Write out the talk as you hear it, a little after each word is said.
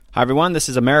Hi, everyone. This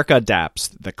is America Adapts,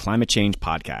 the climate change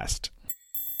podcast.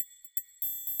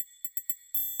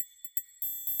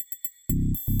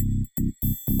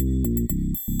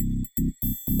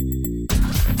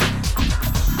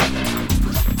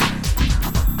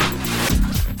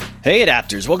 Hey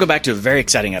Adapters, welcome back to a very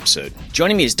exciting episode.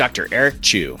 Joining me is Dr. Eric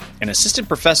Chu, an assistant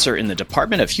professor in the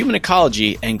Department of Human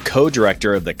Ecology and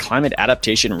co-director of the Climate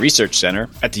Adaptation Research Center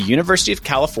at the University of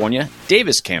California,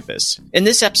 Davis campus. In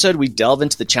this episode, we delve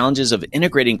into the challenges of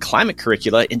integrating climate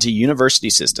curricula into university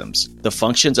systems, the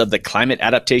functions of the Climate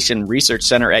Adaptation Research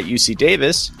Center at UC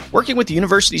Davis, working with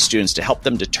university students to help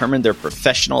them determine their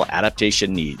professional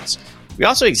adaptation needs. We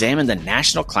also examine the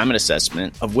National Climate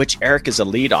Assessment, of which Eric is a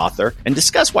lead author, and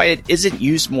discuss why it isn't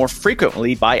used more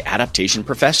frequently by adaptation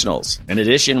professionals. In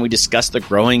addition, we discuss the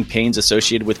growing pains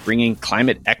associated with bringing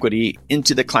climate equity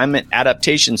into the climate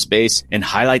adaptation space and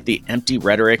highlight the empty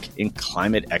rhetoric in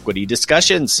climate equity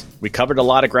discussions. We covered a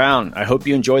lot of ground. I hope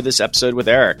you enjoyed this episode with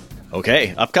Eric.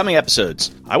 Okay, upcoming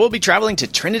episodes. I will be traveling to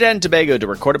Trinidad and Tobago to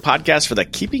record a podcast for the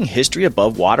Keeping History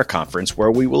Above Water conference,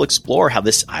 where we will explore how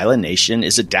this island nation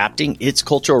is adapting its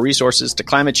cultural resources to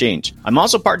climate change. I'm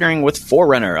also partnering with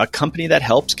Forerunner, a company that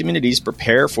helps communities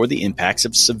prepare for the impacts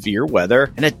of severe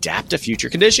weather and adapt to future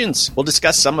conditions. We'll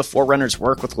discuss some of Forerunner's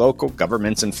work with local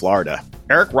governments in Florida.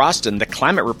 Eric Roston, the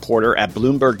climate reporter at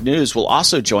Bloomberg News, will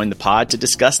also join the pod to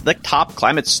discuss the top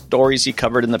climate stories he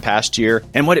covered in the past year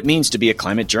and what it means to be a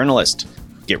climate journalist.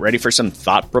 Get ready for some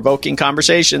thought-provoking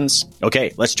conversations.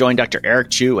 Okay, let's join Dr. Eric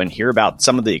Chu and hear about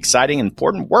some of the exciting and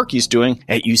important work he's doing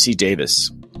at UC Davis.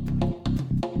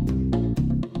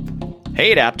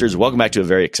 Hey Adapters, welcome back to a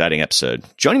very exciting episode.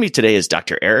 Joining me today is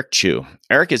Dr. Eric Chu.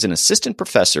 Eric is an assistant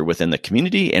professor within the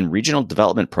Community and Regional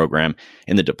Development Program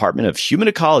in the Department of Human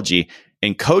Ecology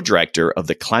and co-director of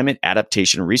the Climate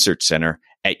Adaptation Research Center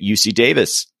at UC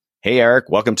Davis. Hey Eric,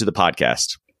 welcome to the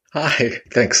podcast. Hi,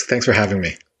 thanks for having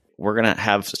me. We're going to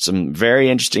have some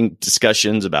very interesting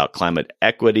discussions about climate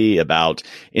equity, about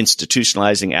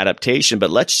institutionalizing adaptation, but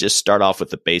let's just start off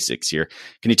with the basics here.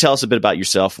 Can you tell us a bit about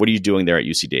yourself? What are you doing there at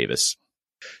UC Davis?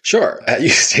 Sure. At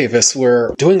UC Davis,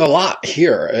 we're doing a lot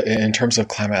here in terms of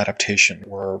climate adaptation.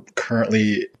 We're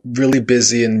currently really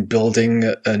busy in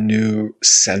building a new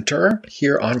center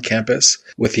here on campus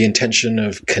with the intention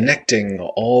of connecting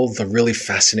all the really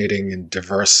fascinating and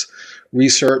diverse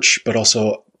research, but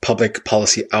also public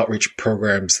policy outreach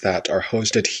programs that are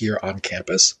hosted here on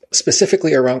campus,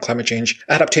 specifically around climate change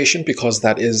adaptation, because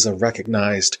that is a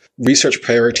recognized research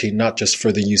priority, not just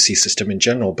for the UC system in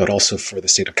general, but also for the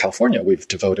state of California. We've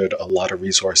devoted a lot of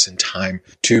resource and time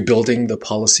to building the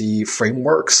policy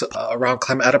frameworks around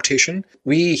climate adaptation.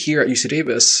 We here at UC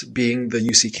Davis, being the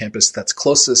UC campus that's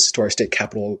closest to our state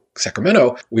capital,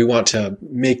 Sacramento, we want to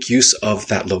make use of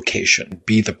that location,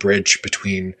 be the bridge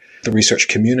between the research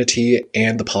community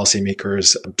and the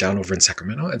policymakers down over in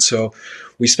Sacramento. And so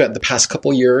we spent the past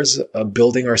couple years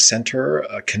building our center,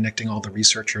 connecting all the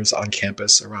researchers on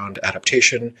campus around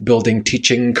adaptation, building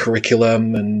teaching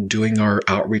curriculum, and doing our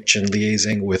outreach and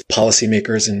liaising with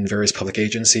policymakers in various public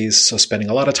agencies. So spending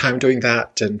a lot of time doing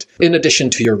that, and in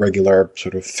addition to your regular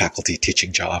sort of faculty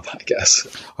teaching job, I guess.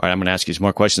 All right, I'm going to ask you some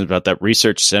more questions about that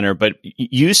research center, but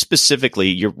you specifically,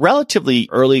 you're relatively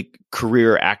early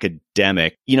career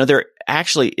academic. There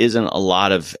actually isn't a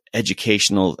lot of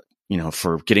educational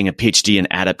for getting a PhD in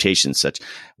adaptation and such.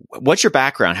 What's your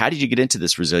background? How did you get into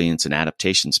this resilience and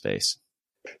adaptation space?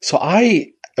 So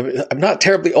I'm not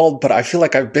terribly old, but I feel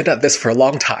like I've been at this for a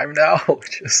long time now,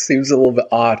 which just seems a little bit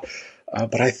odd.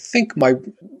 But I think my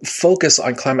focus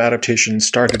on climate adaptation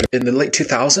started in the late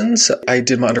 2000s. I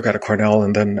did my undergrad at Cornell,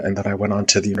 and then I went on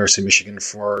to the University of Michigan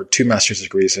for 2 master's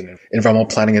degrees in environmental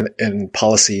planning and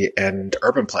policy and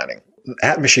urban planning.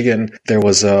 At Michigan, there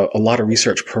was a lot of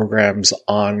research programs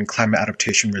on climate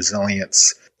adaptation,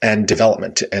 resilience, and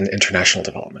development and international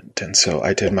development. And so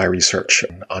I did my research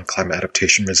on climate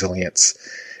adaptation resilience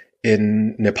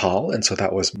in Nepal. And so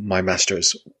that was my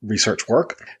master's research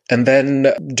work. And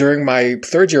then during my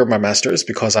third year of my master's,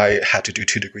 because I had to do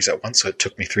 2 degrees at once, so it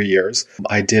took me 3 years,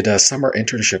 I did a summer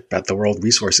internship at the World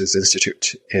Resources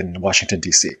Institute in Washington,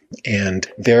 D.C. And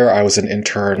there I was an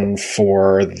intern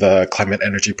for the climate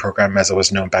energy program, as it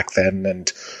was known back then,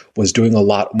 and was doing a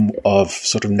lot of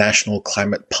sort of national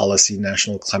climate policy,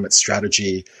 national climate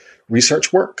strategy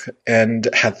research work, and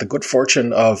had the good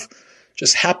fortune of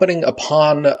just happening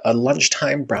upon a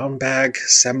lunchtime brown bag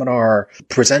seminar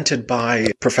presented by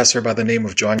a professor by the name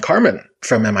of Joanne Carmen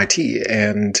from MIT.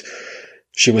 And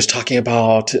she was talking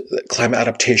about climate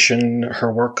adaptation,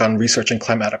 her work on research in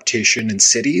climate adaptation in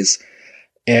cities,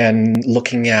 and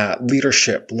looking at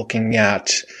leadership, looking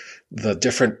at the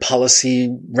different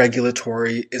policy,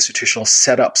 regulatory, institutional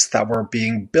setups that were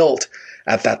being built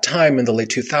at that time in the late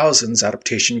 2000s.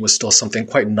 Adaptation was still something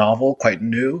quite novel, quite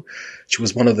new. She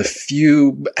was one of the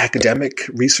few academic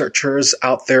researchers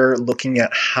out there looking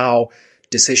at how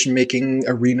decision-making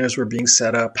arenas were being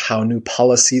set up, how new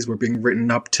policies were being written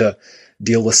up to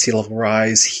deal with sea level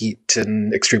rise, heat,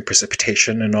 and extreme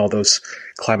precipitation, and all those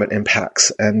climate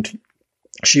impacts. And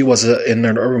she was in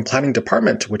an urban planning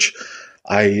department, which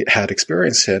I had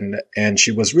experience in, and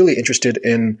she was really interested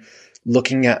in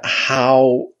looking at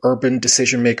how urban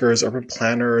decision makers, urban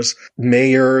planners,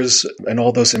 mayors, and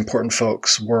all those important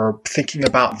folks were thinking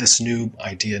about this new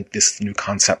idea, this new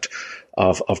concept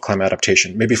of climate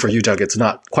adaptation. Maybe for you, Doug, it's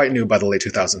not quite new by the late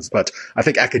 2000s, but I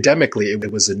think academically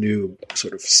it was a new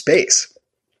sort of space.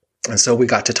 And so we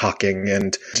got to talking,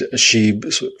 and she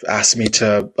asked me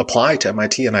to apply to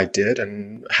MIT, and I did,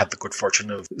 and had the good fortune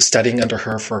of studying under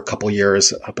her for a couple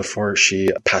years before she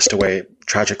passed away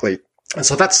tragically. And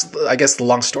so that's, I guess, the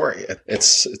long story.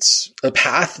 It's a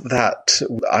path that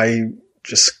I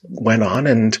just went on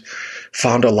and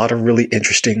found a lot of really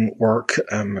interesting work,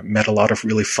 met a lot of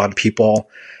really fun people,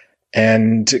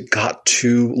 and got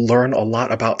to learn a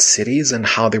lot about cities and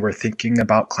how they were thinking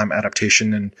about climate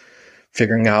adaptation and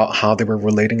figuring out how they were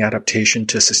relating adaptation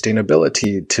to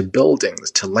sustainability, to buildings,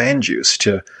 to land use,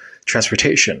 to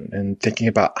transportation, and thinking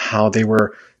about how they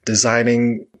were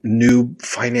designing new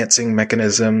financing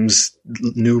mechanisms,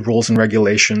 new rules and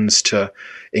regulations to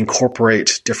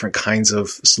incorporate different kinds of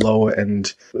slow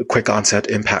and quick onset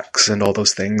impacts and all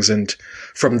those things. And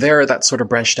from there, that sort of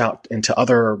branched out into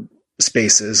other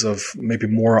spaces of maybe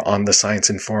more on the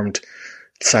science-informed,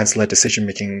 science-led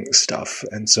decision-making stuff.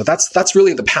 And so that's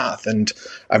really the path. And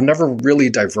I've never really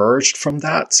diverged from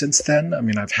that since then. I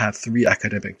mean, I've had 3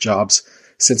 academic jobs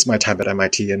since my time at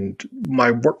MIT, and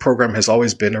my work program has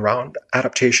always been around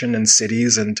adaptation in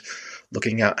cities and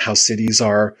looking at how cities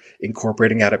are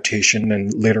incorporating adaptation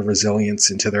and later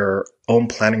resilience into their own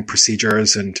planning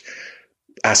procedures, and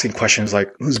asking questions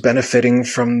like, who's benefiting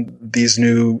from these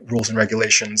new rules and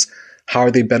regulations? How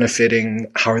are they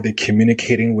benefiting? How are they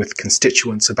communicating with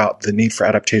constituents about the need for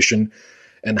adaptation?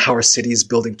 And how are cities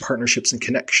building partnerships and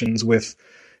connections with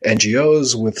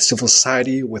NGOs, with civil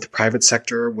society, with private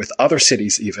sector, with other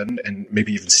cities even, and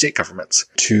maybe even state governments,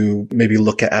 to maybe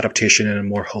look at adaptation in a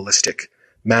more holistic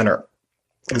manner?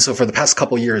 And so for the past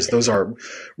couple of years, those are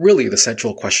really the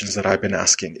central questions that I've been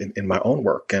asking in my own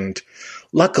work. And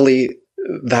luckily,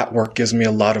 that work gives me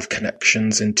a lot of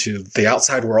connections into the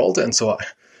outside world. And so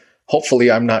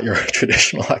hopefully I'm not your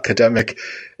traditional academic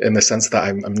in the sense that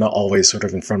I'm not always sort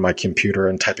of in front of my computer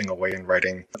and typing away and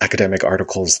writing academic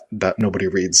articles that nobody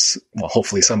reads. Well,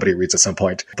 hopefully somebody reads at some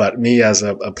point. But me as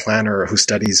a planner who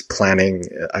studies planning,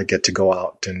 I get to go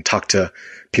out and talk to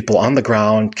people on the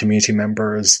ground, community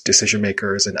members, decision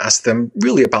makers, and ask them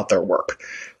really about their work.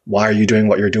 Why are you doing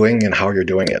what you're doing and how you're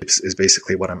doing it is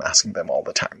basically what I'm asking them all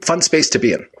the time. Fun space to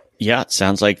be in. Yeah, it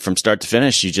sounds like from start to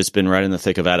finish, you've just been right in the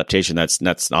thick of adaptation. That's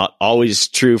not always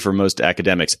true for most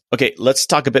academics. Okay, let's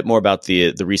talk a bit more about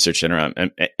the research center. I'm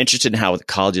interested in how the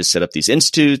colleges set up these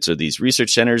institutes or these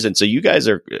research centers. And so you guys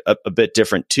are a bit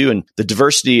different too. And the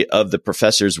diversity of the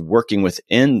professors working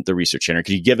within the research center,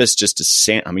 could you give us just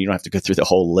I mean, you don't have to go through the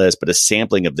whole list, but a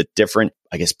sampling of the different,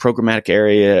 I guess, programmatic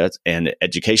areas and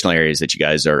educational areas that you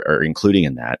guys are including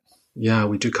in that? Yeah,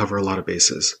 we do cover a lot of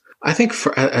bases. I think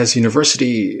as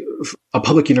a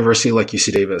public university like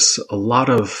UC Davis, a lot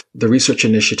of the research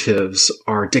initiatives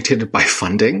are dictated by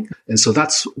funding. And so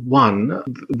that's one.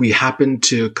 We happen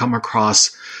to come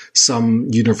across some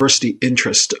university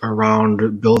interest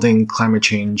around building climate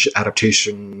change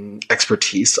adaptation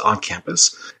expertise on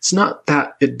campus. It's not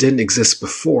that it didn't exist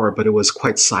before, but it was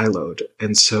quite siloed.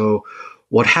 And so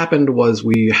what happened was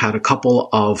we had a couple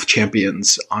of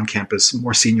champions on campus,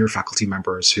 more senior faculty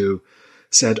members who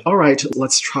said, all right,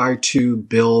 let's try to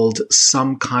build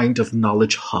some kind of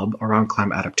knowledge hub around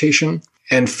climate adaptation,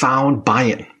 and found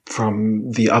buy-in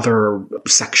from the other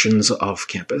sections of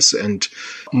campus. And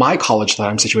my college that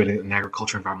I'm situated in,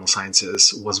 agriculture and environmental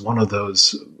sciences, was one of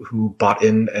those who bought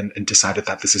in and decided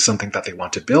that this is something that they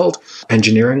want to build.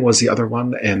 Engineering was the other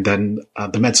one. And then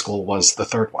the med school was the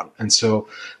third one. And so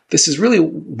this is really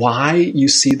why you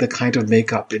see the kind of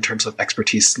makeup in terms of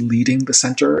expertise leading the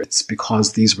center. It's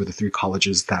because these were the 3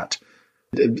 colleges that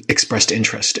expressed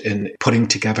interest in putting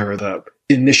together the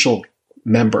initial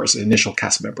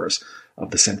cast members of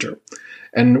the center.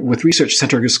 And with Research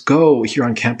Centers Go here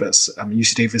on campus,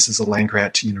 UC Davis is a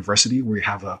land-grant university where we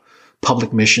have a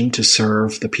public mission to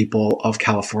serve the people of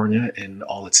California in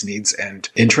all its needs and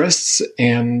interests.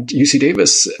 And UC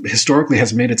Davis historically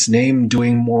has made its name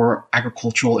doing more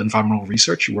agricultural environmental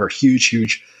research. We're a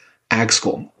huge ag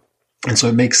school. And so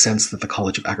it makes sense that the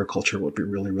College of Agriculture would be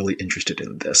really interested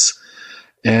in this.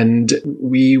 And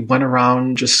we went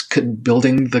around just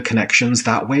building the connections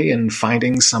that way and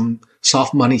finding some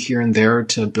soft money here and there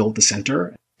to build the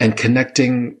center and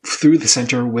connecting through the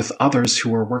center with others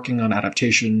who are working on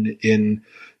adaptation in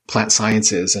plant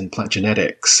sciences and plant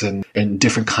genetics and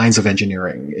different kinds of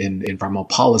engineering, in environmental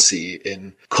policy,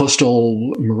 in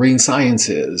coastal marine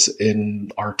sciences,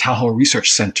 in our Tahoe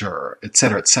Research Center, et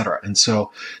cetera, et cetera. And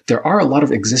so there are a lot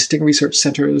of existing research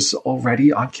centers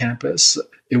already on campus.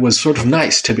 It was sort of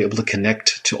nice to be able to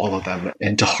connect to all of them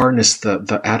and to harness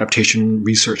the adaptation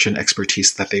research and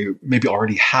expertise that they maybe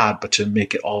already had, but to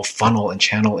make it all funnel and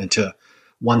channel into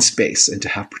one space and to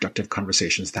have productive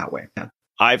conversations that way. Yeah.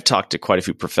 I've talked to quite a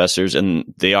few professors,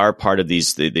 and they are part of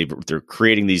these. They're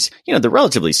creating these. They're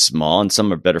relatively small, and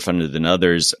some are better funded than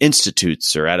others.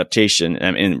 Institutes or adaptation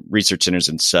and research centers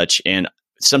and such. And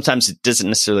sometimes it doesn't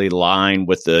necessarily align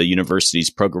with the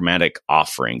university's programmatic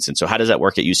offerings. And so, how does that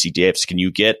work at UC Davis? Can you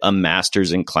get a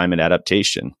master's in climate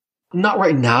adaptation? Not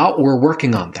right now. We're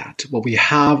working on that. What we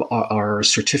have are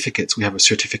certificates. We have a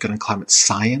certificate in climate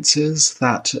sciences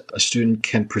that a student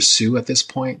can pursue at this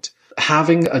point.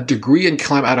 Having a degree in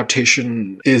climate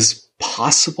adaptation is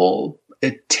possible.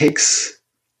 It takes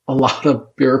a lot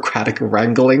of bureaucratic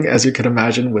wrangling, as you can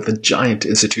imagine, with a giant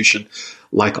institution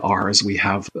like ours. We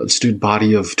have a student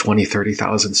body of 20,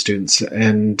 30,000 students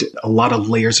and a lot of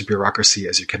layers of bureaucracy,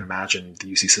 as you can imagine. The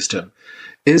UC system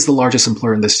is the largest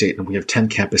employer in the state, and we have 10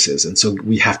 campuses. And so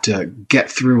we have to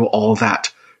get through all that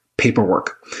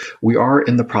paperwork. We are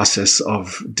in the process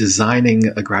of designing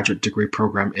a graduate degree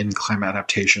program in climate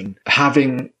adaptation.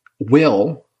 Having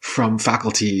will from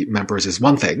faculty members is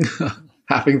one thing.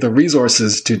 Having the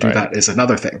resources to do that is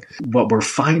another thing. What we're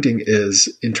finding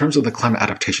is, in terms of the climate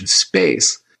adaptation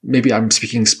space, maybe I'm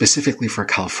speaking specifically for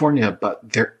California, but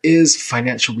there is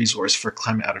financial resource for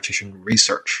climate adaptation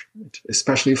research,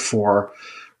 especially for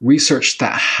research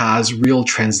that has real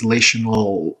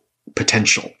translational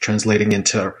potential, translating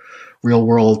into real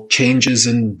world changes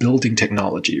in building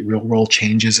technology, real world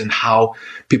changes in how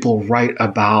people write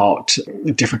about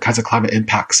different kinds of climate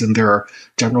impacts in their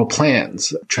general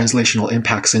plans, translational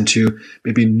impacts into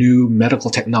maybe new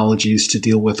medical technologies to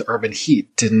deal with urban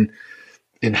heat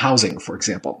in housing, for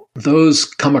example. Those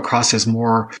come across as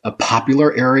more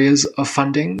popular areas of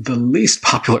funding. The least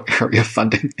popular area of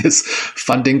funding is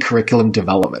funding curriculum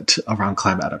development around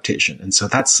climate adaptation. And so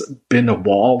that's been a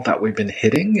wall that we've been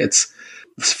hitting.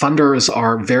 Funders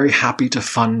are very happy to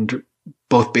fund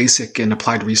both basic and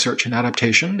applied research and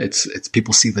adaptation. It's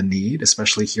people see the need,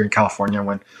 especially here in California,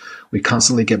 when we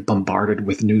constantly get bombarded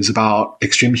with news about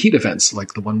extreme heat events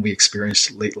like the one we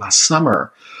experienced late last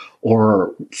summer,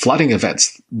 or flooding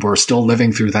events. We're still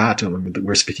living through that.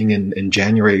 We're speaking in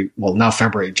January, well, now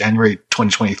February, January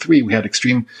 2023, we had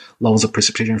extreme levels of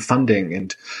precipitation funding.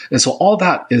 And so all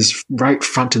that is right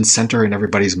front and center in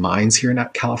everybody's minds here in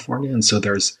California. And so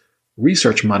there's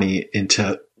research money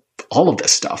into all of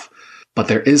this stuff, but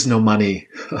there is no money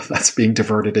that's being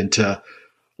diverted into,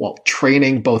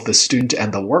 training both the student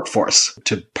and the workforce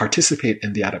to participate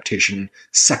in the adaptation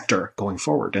sector going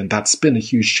forward. And that's been a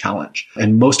huge challenge.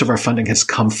 And most of our funding has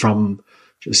come from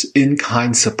just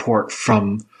in-kind support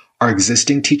from our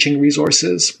existing teaching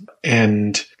resources.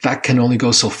 And that can only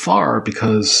go so far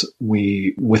because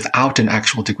without an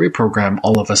actual degree program,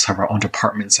 all of us have our own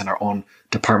departments and our own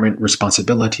department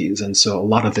responsibilities. And so a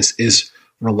lot of this is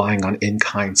relying on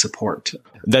in-kind support.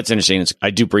 That's interesting. I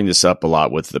do bring this up a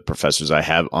lot with the professors I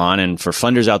have on. And for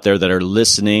funders out there that are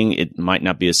listening, it might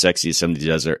not be as sexy as some of these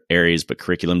other areas, but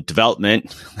curriculum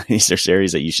development, these are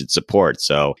areas that you should support.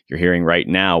 So you're hearing right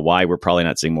now why we're probably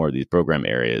not seeing more of these program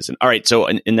areas. And all right, so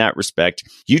in that respect,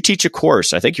 you teach a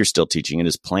course. I think you're still teaching it,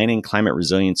 is Planning Climate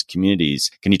Resilience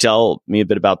Communities. Can you tell me a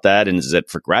bit about that? And is it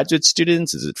for graduate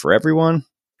students? Is it for everyone?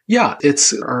 Yeah,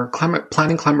 it's our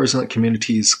Planning Climate Resilient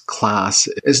Communities class.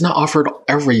 It's not offered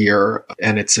every year,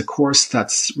 and it's a course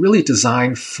that's really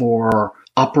designed for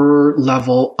upper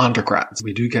level undergrads.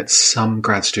 We do get some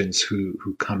grad students who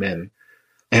come in,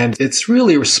 and it's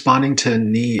really responding to a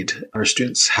need our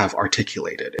students have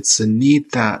articulated. It's a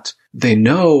need that they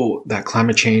know that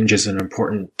climate change is an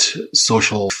important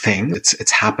social thing.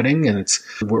 It's happening, and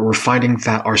we're finding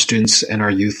that our students and our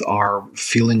youth are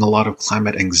feeling a lot of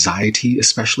climate anxiety,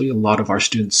 especially a lot of our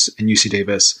students in UC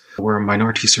Davis. We're a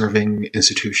minority serving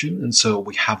institution, and so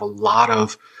we have a lot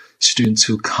of students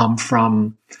who come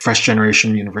from fresh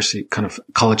generation university, kind of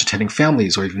college attending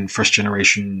families, or even first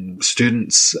generation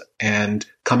students and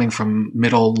coming from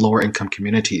middle, lower income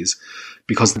communities,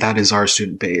 because that is our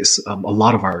student base. A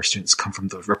lot of our students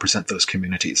represent those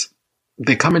communities.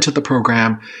 They come into the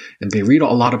program and they read a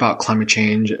lot about climate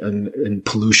change and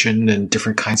pollution and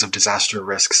different kinds of disaster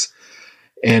risks.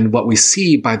 And what we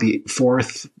see by the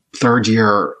third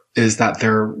year is that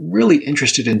they're really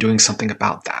interested in doing something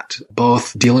about that,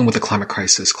 both dealing with the climate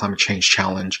crisis, climate change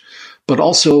challenge, but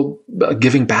also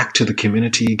giving back to the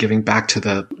community, giving back to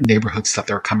the neighborhoods that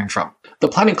they're coming from. The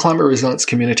Planning Climate Resilience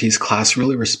Communities class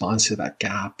really responds to that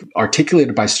gap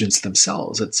articulated by students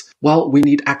themselves. We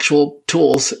need actual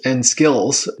tools and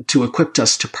skills to equip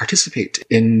us to participate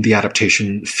in the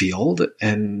adaptation field.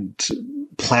 And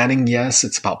planning, yes,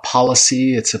 it's about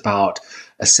policy. It's about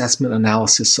assessment,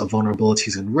 analysis of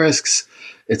vulnerabilities and risks.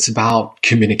 It's about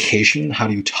communication. How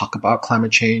do you talk about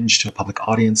climate change to a public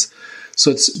audience? So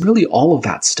it's really all of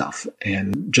that stuff.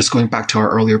 And just going back to our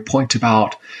earlier point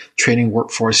about training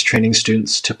workforce, training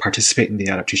students to participate in the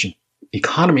adaptation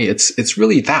economy, it's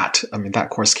really that. I mean, that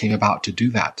course came about to do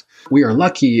that. We are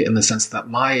lucky in the sense that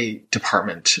my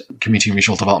department, Community and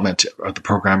Regional Development, or the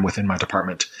program within my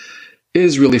department,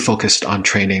 is really focused on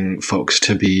training folks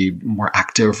to be more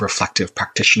active, reflective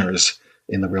practitioners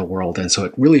in the real world. And so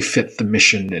it really fit the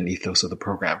mission and ethos of the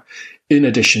program, in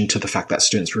addition to the fact that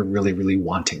students were really, really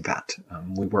wanting that.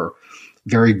 We were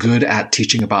very good at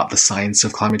teaching about the science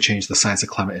of climate change, the science of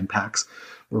climate impacts.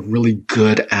 We're really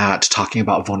good at talking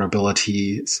about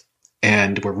vulnerabilities,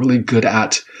 and we're really good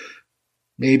at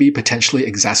maybe potentially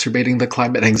exacerbating the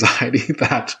climate anxiety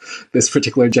that this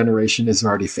particular generation is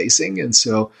already facing. And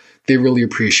so they really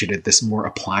appreciated this more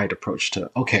applied approach to,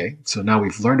 okay, so now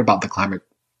we've learned about the climate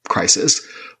crisis.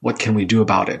 What can we do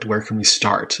about it? Where can we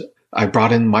start? I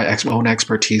brought in my own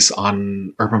expertise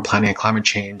on urban planning and climate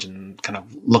change and kind of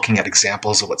looking at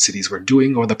examples of what cities were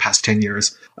doing over the past 10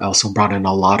 years. I also brought in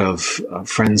a lot of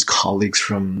friends, colleagues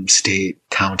from state,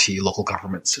 county, local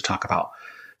governments to talk about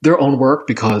their own work,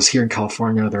 because here in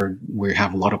California, we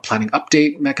have a lot of planning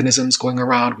update mechanisms going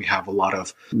around. We have a lot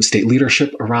of state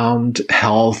leadership around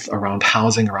health, around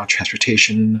housing, around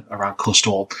transportation, around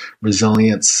coastal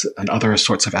resilience, and other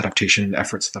sorts of adaptation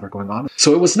efforts that are going on.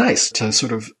 So it was nice to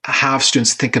sort of have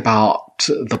students think about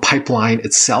the pipeline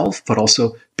itself, but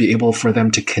also be able for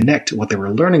them to connect what they were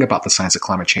learning about the science of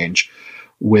climate change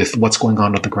with what's going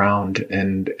on the ground,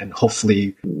 and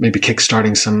hopefully maybe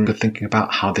kickstarting some good thinking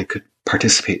about how they could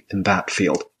participate in that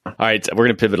field. All right, we're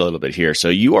going to pivot a little bit here. So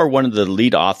you are one of the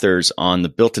lead authors on the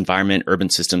Built Environment,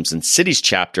 Urban Systems, and Cities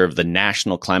chapter of the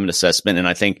National Climate Assessment. And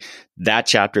I think that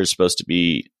chapter is supposed to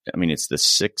be, it's the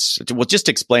 6th. Well, just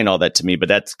explain all that to me, but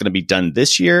that's going to be done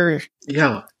this year?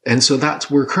 Yeah. And so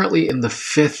we're currently in the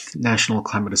 5th National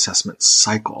Climate Assessment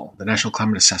cycle. The National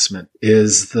Climate Assessment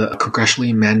is the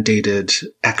congressionally mandated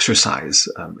exercise.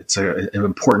 It's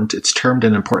termed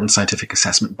an important scientific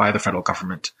assessment by the federal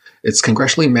government. It's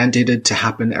congressionally mandated to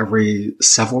happen every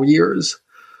several years.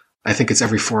 I think it's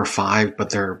every 4 or 5,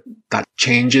 but that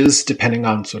changes depending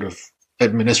on sort of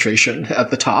administration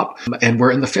at the top. And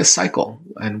we're in the 5th cycle,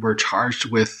 and we're charged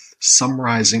with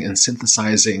summarizing and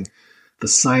synthesizing the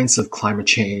science of climate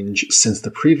change since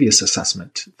the previous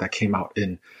assessment that came out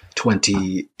in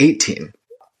 2018.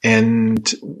 And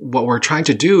what we're trying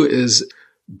to do is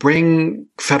bring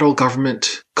federal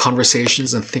government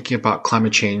conversations and thinking about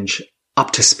climate change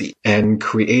up to speed, and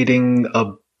creating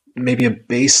maybe a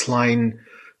baseline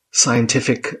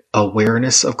scientific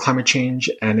awareness of climate change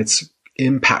and its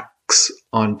impacts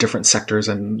on different sectors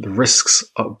and the risks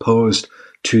posed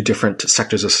to different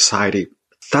sectors of society.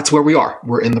 That's where we are.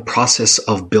 We're in the process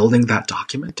of building that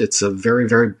document. It's a very,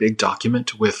 very big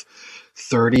document with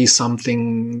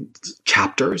 30-something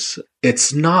chapters.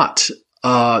 It's not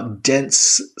a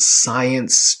dense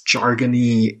science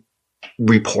jargony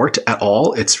report at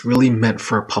all. It's really meant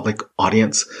for a public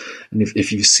audience. And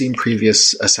if you've seen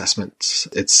previous assessments,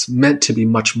 it's meant to be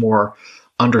much more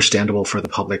understandable for the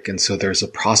public. And so there's a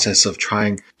process of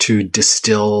trying to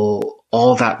distill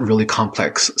all that really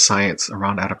complex science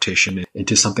around adaptation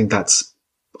into something that's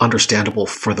understandable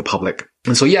for the public.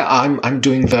 And so, yeah, I'm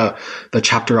doing the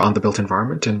chapter on the built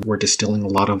environment, and we're distilling a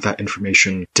lot of that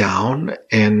information down,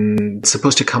 and it's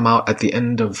supposed to come out at the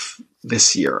end of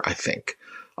this year, I think.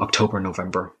 October,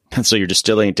 November. And so you're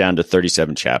distilling it down to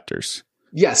 37 chapters.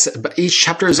 Yes, but each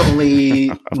chapter is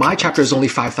my chapter is only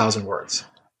 5,000 words.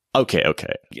 Okay.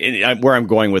 Where I'm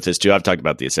going with this too, I've talked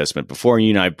about the assessment before. You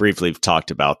and I briefly have talked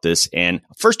about this. And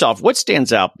first off, what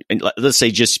stands out? And let's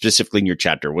say just specifically in your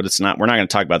chapter. What it's not, we're not going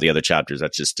to talk about the other chapters.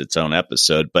 That's just its own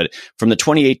episode. But from the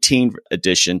 2018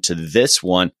 edition to this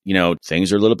one,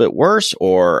 things are a little bit worse.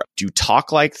 Or do you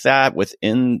talk like that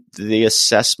within the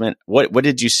assessment? What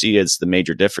did you see as the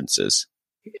major differences?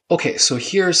 Okay, so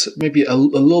here's maybe a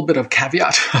little bit of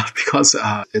caveat because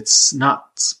it's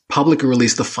not publicly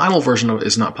released. The final version of it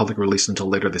is not publicly released until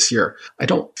later this year. I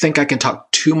don't think I can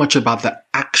talk too much about the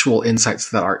actual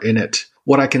insights that are in it.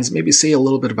 What I can maybe say a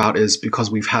little bit about is because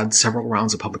we've had several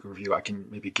rounds of public review, I can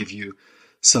maybe give you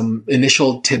some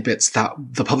initial tidbits that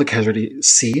the public has already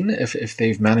seen if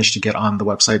they've managed to get on the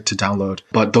website to download.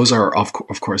 But those are, of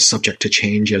course, subject to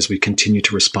change as we continue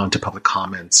to respond to public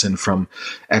comments and from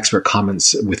expert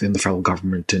comments within the federal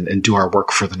government and do our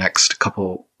work for the next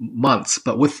couple months.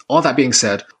 But with all that being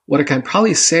said, what I can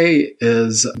probably say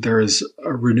is there's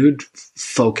a renewed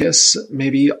focus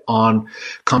maybe on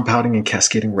compounding and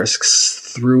cascading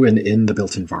risks through and in the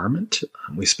built environment.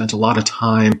 We spent a lot of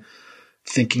time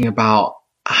thinking about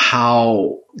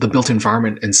how the built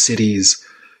environment and cities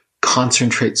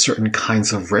concentrate certain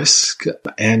kinds of risk,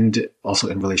 and also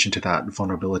in relation to that,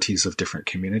 vulnerabilities of different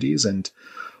communities, and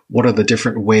what are the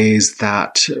different ways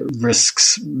that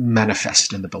risks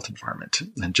manifest in the built environment.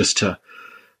 And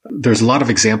there's a lot of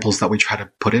examples that we try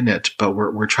to put in it, but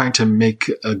we're trying to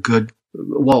make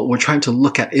we're trying to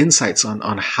look at insights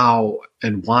on how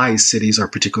and why cities are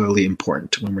particularly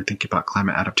important when we're thinking about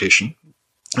climate adaptation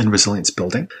and resilience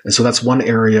building. And so that's one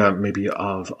area maybe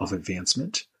of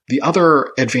advancement. The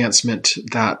other advancement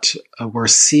that we're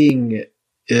seeing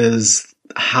is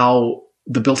how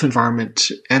the built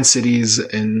environment and cities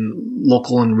and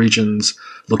localities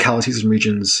and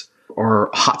regions are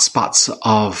hotspots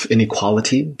of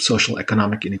inequality, social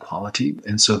economic inequality.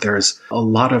 And so there's a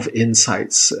lot of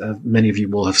insights, many of you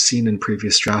will have seen in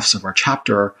previous drafts of our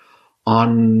chapter,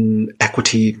 on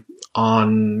equity,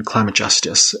 on climate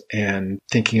justice, and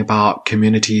thinking about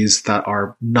communities that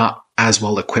are not as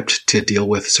well equipped to deal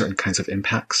with certain kinds of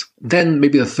impacts. Then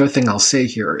maybe the third thing I'll say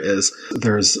here is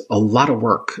there's a lot of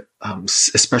work,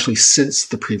 especially since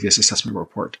the previous assessment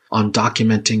report, on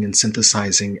documenting and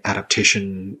synthesizing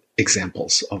adaptation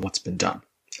examples of what's been done.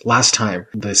 Last time,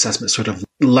 the assessment sort of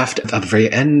left at the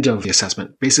very end of the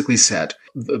assessment, basically said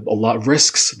there's a lot of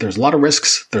risks, there's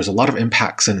a lot of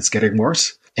impacts, and it's getting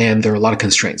worse. And there are a lot of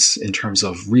constraints in terms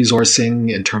of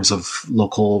resourcing, in terms of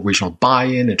local, regional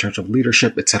buy-in, in terms of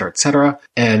leadership, et cetera, et cetera.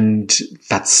 And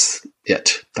that's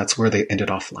it. That's where they ended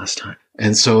off last time.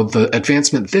 And so the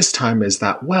advancement this time is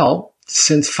that,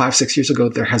 since 5-6 years ago,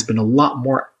 there has been a lot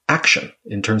more action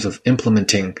in terms of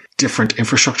implementing different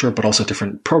infrastructure, but also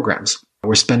different programs.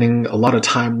 We're spending a lot of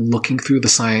time looking through the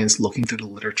science, looking through the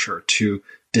literature to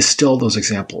distill those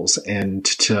examples and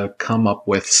to come up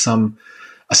with some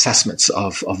assessments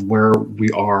of where we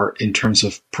are in terms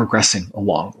of progressing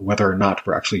along, whether or not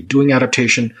we're actually doing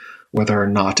adaptation, whether or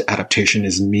not adaptation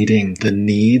is meeting the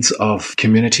needs of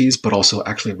communities, but also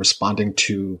actually responding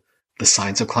to the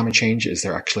science of climate change. Is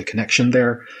there actually connection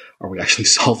there? Are we actually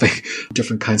solving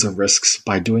different kinds of risks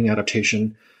by doing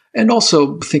adaptation? And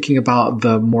also thinking about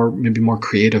the maybe more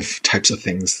creative types of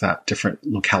things that different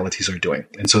localities are doing.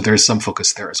 And so there's some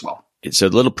focus there as well. It's a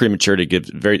little premature to give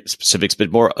very specifics,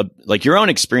 but more like your own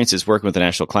experiences working with the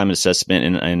National Climate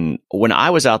Assessment. And when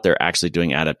I was out there actually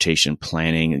doing adaptation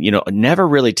planning, never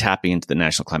really tapping into the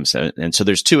National Climate Assessment. And so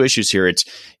there's two issues here.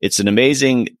 It's an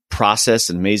amazing process,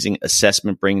 an amazing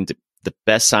assessment, bringing the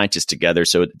best scientists together.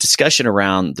 So a discussion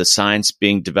around the science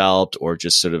being developed or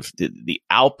just sort of the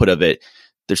output of it,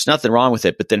 there's nothing wrong with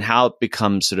it, but then how it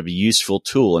becomes sort of a useful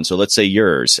tool. And so let's say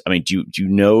yours, do you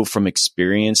know from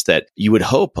experience that you would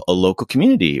hope a local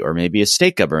community or maybe a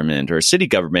state government or a city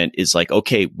government is like,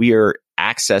 okay, we are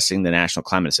accessing the National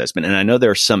Climate Assessment. And I know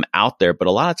there are some out there, but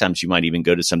a lot of times you might even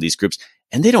go to some of these groups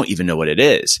and they don't even know what it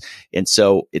is. And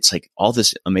so it's like all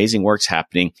this amazing work's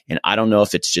happening. And I don't know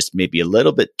if it's just maybe a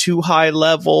little bit too high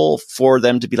level for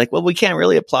them to be like, well, we can't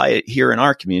really apply it here in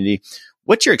our community.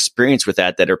 What's your experience with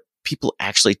that are people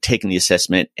actually taking the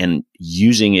assessment and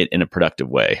using it in a productive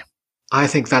way? I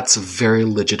think that's a very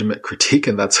legitimate critique,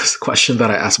 and that's a question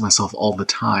that I ask myself all the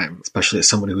time, especially as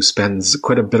someone who spends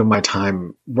quite a bit of my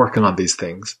time working on these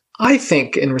things. I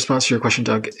think, in response to your question,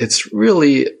 Doug, it's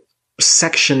really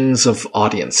sections of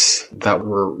audience that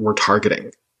we're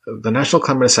targeting. The National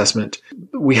Climate Assessment,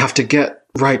 we have to get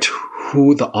right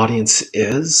who the audience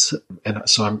is. And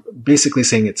so I'm basically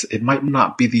saying it might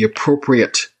not be the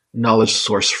appropriate knowledge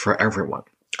source for everyone.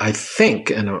 I think,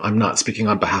 and I'm not speaking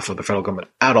on behalf of the federal government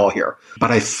at all here,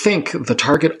 but I think the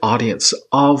target audience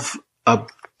of a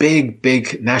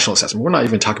big national assessment. We're not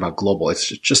even talking about global. It's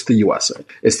just the U.S.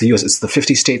 It's the U.S. It's the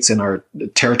 50 states in our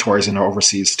territories and our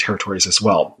overseas territories as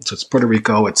well. So it's Puerto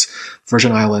Rico, it's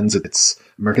Virgin Islands, it's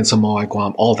American Samoa,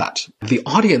 Guam, all that. The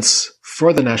audience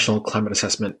for the National Climate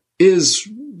Assessment is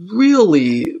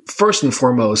really, first and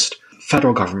foremost,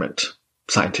 federal government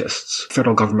scientists,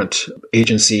 federal government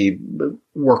agency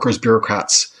workers,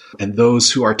 bureaucrats, and those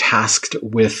who are tasked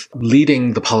with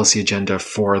leading the policy agenda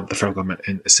for the federal government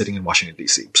and sitting in Washington,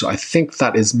 D.C. So I think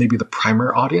that is maybe the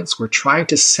primary audience. We're trying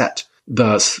to set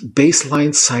the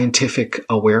baseline scientific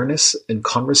awareness and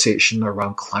conversation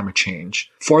around climate change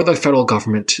for the federal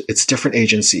government, its different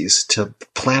agencies, to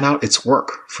plan out its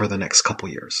work for the next couple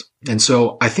years. And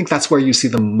so I think that's where you see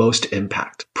the most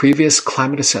impact. Previous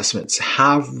climate assessments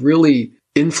have really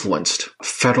influenced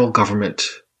federal government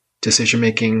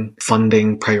decision-making,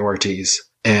 funding priorities,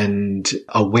 and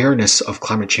awareness of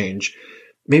climate change,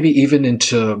 maybe even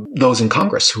into those in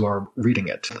Congress who are reading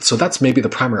it. So that's maybe the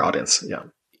primary audience. Yeah.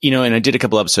 And I did a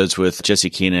couple episodes with Jesse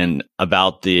Keenan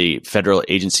about the federal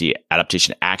agency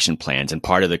adaptation action plans. And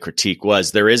part of the critique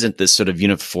was there isn't this sort of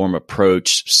uniform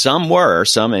approach. Some,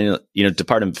 Department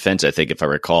of Defense, I think, if I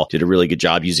recall, did a really good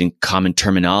job using common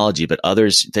terminology, but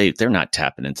others, they're not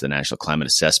tapping into the National Climate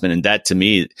Assessment. And that to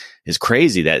me is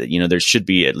crazy that, there should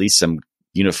be at least some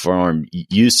uniform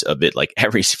use of it. Like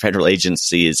every federal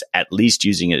agency is at least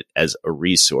using it as a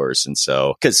resource. And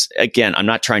so, because again, I'm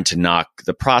not trying to knock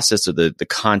the process or the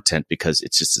content, because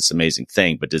it's just this amazing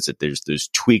thing, but there's those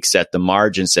tweaks at the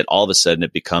margins that all of a sudden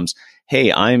it becomes,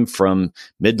 hey, I'm from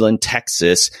Midland,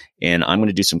 Texas, and I'm going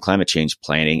to do some climate change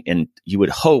planning. And you would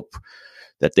hope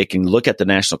that they can look at the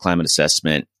National Climate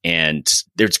Assessment and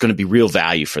there's going to be real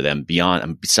value for them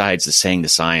besides the saying the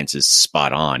science is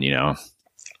spot on,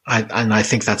 I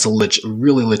think that's a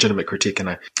really legitimate critique.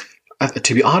 And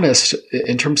to be honest,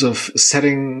 in terms of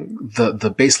setting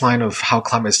the baseline of how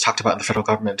climate is talked about in the federal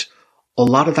government, a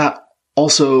lot of that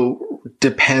also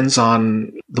depends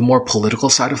on the more political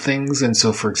side of things. And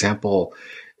so, for example,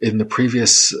 in the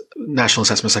previous national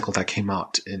assessment cycle that came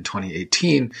out in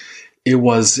 2018, it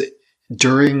was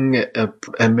during an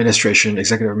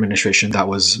executive administration that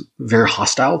was very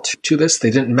hostile to this.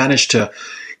 They didn't manage to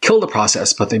kill the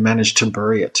process, but they managed to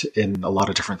bury it in a lot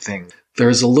of different things.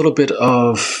 There's a little bit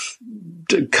of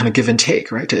kind of give and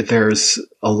take, right? There's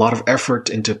a lot of effort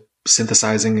into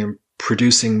synthesizing and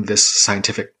producing this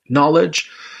scientific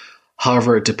knowledge.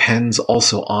 However, it depends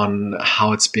also on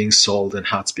how it's being sold and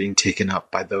how it's being taken up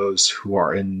by those who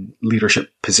are in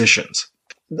leadership positions.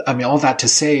 I mean, all that to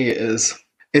say is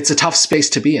it's a tough space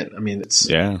to be in. I mean,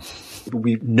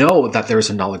 we know that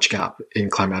there's a knowledge gap in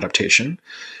climate adaptation.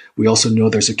 We also know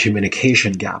there's a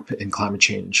communication gap in climate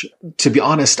change. To be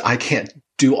honest, I can't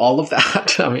do all of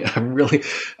that. I mean, I'm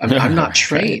not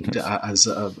trained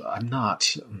I'm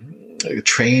not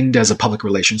trained as a public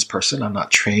relations person. I'm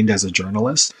not trained as a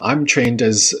journalist. I'm trained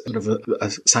as sort of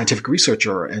a scientific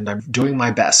researcher, and I'm doing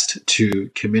my best to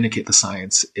communicate the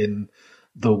science in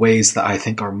the ways that I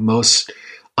think are most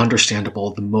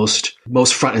understandable, the most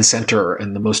front and center,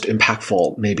 and the most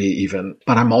impactful, maybe even.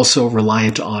 But I'm also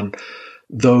reliant on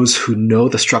those who know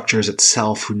the structures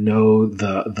itself, who know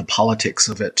the politics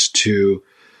of it to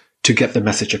get the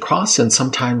message across. And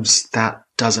sometimes that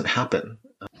doesn't happen.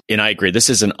 And I agree. This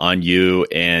isn't on you.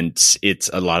 And it's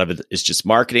a lot of it is just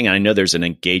marketing. And I know there's an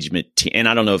engagement team, and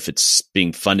I don't know if it's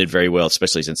being funded very well,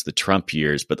 especially since the Trump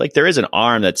years, but like there is an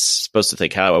arm that's supposed to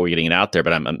think, how are we getting it out there?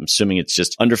 But I'm assuming it's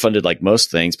just underfunded like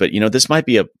most things. But, this might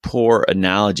be a poor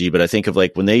analogy, but I think of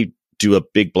like when they do a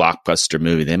big blockbuster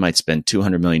movie, they might spend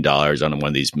 $200 million on one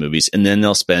of these movies, and then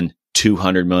they'll spend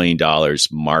 $200 million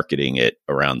marketing it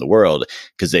around the world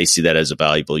because they see that as a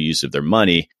valuable use of their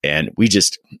money. And we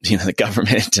just, the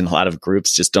government and a lot of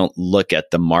groups just don't look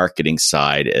at the marketing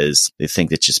side as they think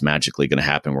that's just magically going to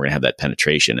happen. We're going to have that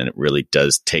penetration. And it really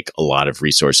does take a lot of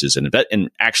resources and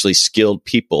actually skilled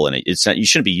people. And it's not, you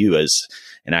shouldn't be you as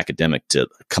an academic to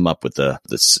come up with the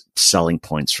selling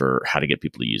points for how to get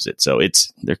people to use it. So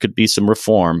there could be some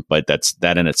reform, but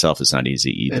that in itself is not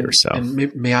easy either.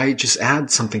 And may I just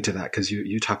add something to that? Because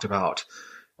you talked about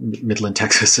Midland,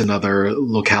 Texas, and other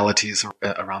localities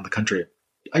around the country.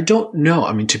 I don't know.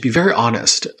 I mean, to be very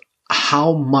honest,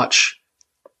 how much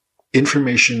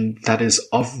information that is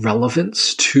of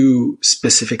relevance to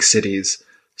specific cities,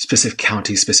 specific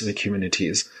counties, specific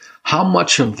communities, how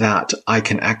much of that I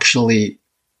can actually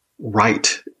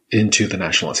write into the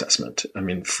national assessment. I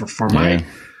mean, for my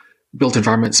built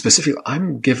environment specifically,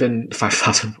 I'm given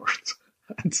 5,000 words.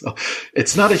 And so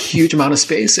it's not a huge amount of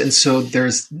space. And so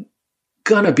there's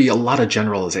going to be a lot of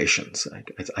generalizations.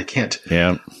 I can't.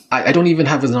 Yeah. I don't even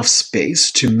have enough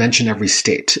space to mention every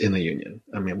state in the union.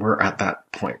 I mean, we're at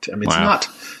that point. I mean, it's not.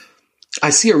 I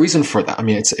see a reason for that. I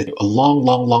mean, it's a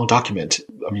long document.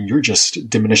 I mean, you're just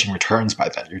diminishing returns by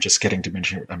then. You're just getting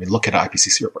diminishing. I mean, look at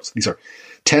IPCC reports. These are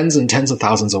tens and tens of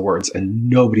thousands of words, and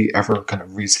nobody ever kind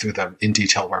of reads through them in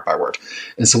detail, word by word.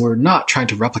 And so we're not trying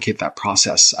to replicate that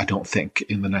process, I don't think,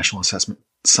 in the national assessment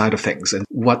side of things. And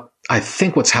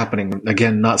what's happening,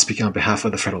 again, not speaking on behalf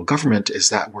of the federal government, is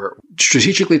that we're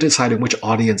strategically deciding which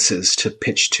audiences to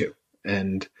pitch to.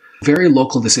 And very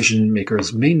local decision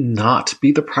makers may not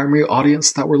be the primary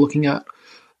audience that we're looking at.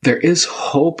 There is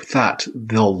hope that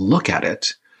they'll look at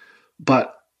it,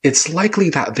 but it's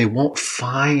likely that they won't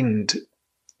find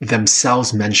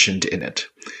themselves mentioned in it.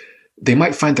 They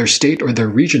might find their state or their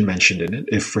region mentioned in it.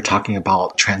 If we're talking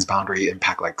about transboundary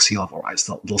impact like sea level rise,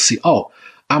 they'll see, oh,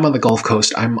 I'm on the Gulf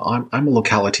Coast. I'm a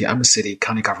locality. I'm a city,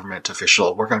 county government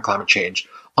official working on climate change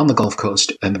on the Gulf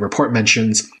Coast. And the report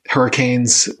mentions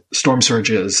hurricanes, storm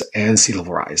surges, and sea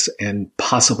level rise, and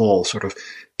possible sort of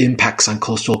impacts on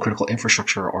coastal critical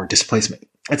infrastructure or displacement.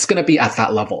 It's going to be at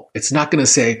that level. It's not going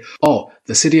to say, oh,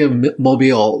 the city of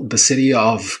Mobile, the city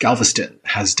of Galveston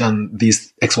has done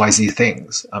these XYZ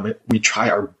things. We try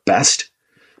our best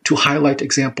to highlight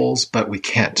examples, but we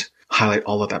can't highlight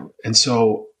all of them. And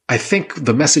so I think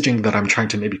the messaging that I'm trying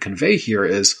to maybe convey here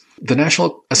is the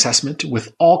national assessment,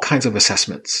 with all kinds of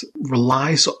assessments,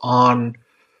 relies on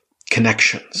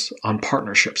connections, on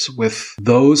partnerships with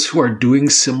those who are doing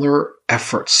similar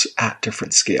efforts at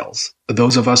different scales.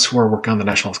 Those of us who are working on the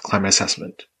national climate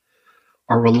assessment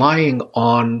are relying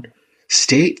on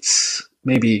states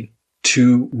maybe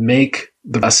to make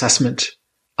the assessment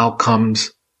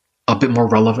outcomes a bit more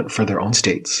relevant for their own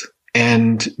states,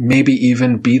 and maybe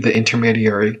even be the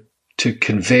intermediary to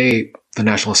convey the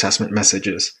national assessment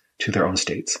messages to their own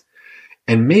states.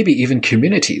 And maybe even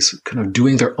communities kind of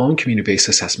doing their own community-based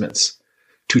assessments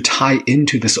to tie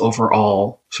into this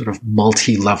overall sort of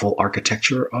multi-level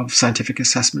architecture of scientific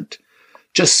assessment,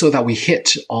 just so that we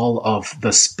hit all of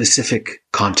the specific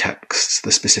contexts,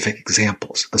 the specific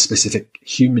examples, the specific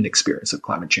human experience of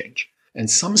climate change. And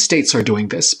some states are doing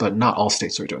this, but not all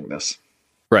states are doing this.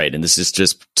 Right. And this is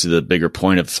just to the bigger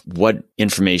point of what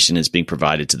information is being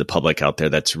provided to the public out there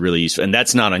that's really useful. And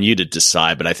that's not on you to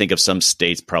decide, but I think of some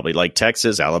states probably like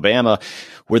Texas, Alabama,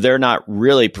 where they're not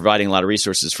really providing a lot of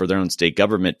resources for their own state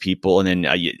government people. And then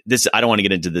I don't want to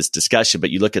get into this discussion,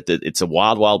 but you look at it's a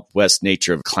wild, wild west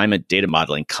nature of climate data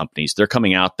modeling companies. They're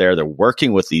coming out there, they're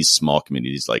working with these small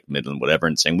communities like Midland, whatever,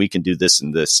 and saying we can do this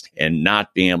and this, and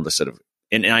not being able to sort of.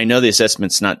 And I know the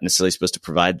assessment's not necessarily supposed to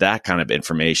provide that kind of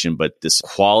information, but this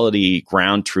quality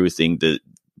ground truthing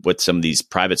what some of these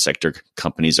private sector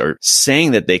companies are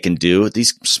saying that they can do,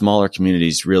 these smaller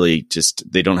communities really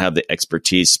they don't have the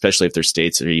expertise, especially if their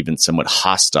states are even somewhat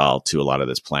hostile to a lot of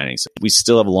this planning. So we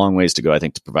still have a long ways to go, I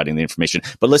think, to providing the information.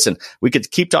 But listen, we could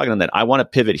keep talking on that. I want to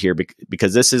pivot here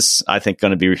because this is, I think,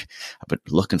 going to be, but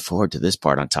looking forward to this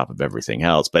part on top of everything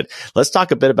else. But let's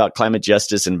talk a bit about climate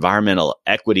justice, environmental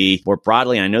equity more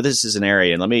broadly. And I know this is an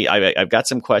area, and I've got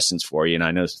some questions for you. And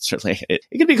I know certainly it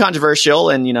can be controversial,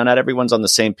 and, not everyone's on the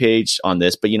same page on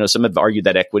this, but some have argued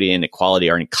that equity and equality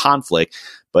are in conflict.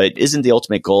 But isn't the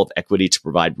ultimate goal of equity to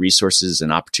provide resources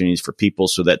and opportunities for people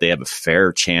so that they have a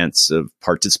fair chance of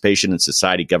participation in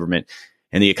society, government,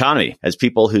 and the economy as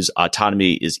people whose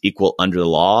autonomy is equal under the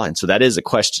law? And so that is a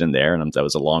question there. And that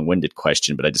was a long-winded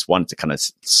question, but I just wanted to kind of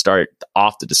start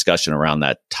off the discussion around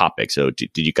that topic. So did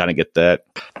you kind of get that?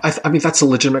 I mean, that's a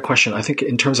legitimate question. I think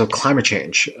in terms of climate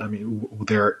change,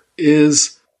 there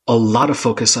is a lot of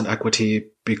focus on equity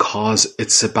because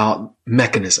it's about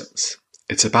mechanisms.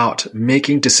 It's about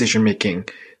making decision-making,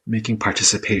 making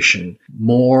participation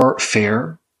more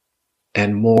fair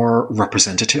and more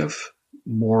representative,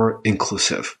 more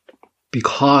inclusive.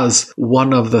 Because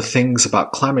one of the things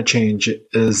about climate change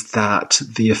is that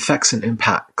the effects and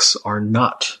impacts are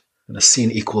not seen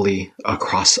equally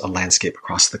across a landscape,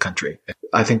 across the country.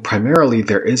 I think primarily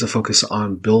there is a focus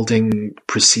on building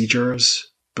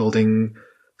procedures, building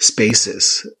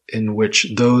spaces in which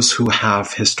those who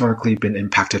have historically been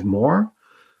impacted more,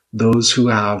 those who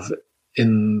have,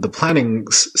 in the planning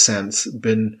sense,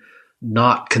 been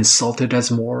not consulted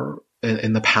as more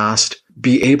in the past,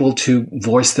 be able to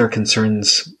voice their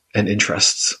concerns and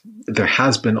interests. There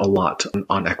has been a lot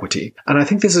on equity. And I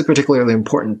think this is particularly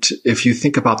important if you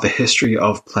think about the history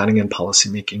of planning and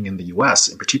policymaking in the US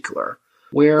in particular,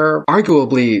 where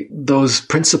arguably those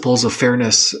principles of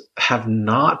fairness have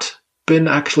not been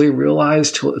actually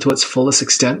realized to its fullest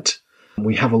extent.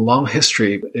 We have a long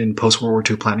history in post-World War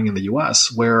II planning in the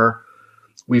US where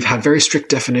we've had very strict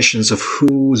definitions of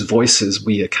whose voices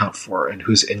we account for and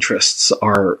whose interests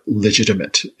are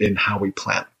legitimate in how we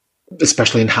plan,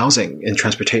 especially in housing, in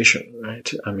transportation,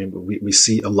 right? I mean, we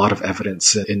see a lot of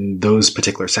evidence in those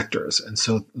particular sectors. And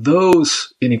so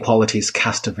those inequalities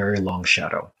cast a very long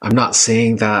shadow. I'm not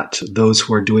saying that those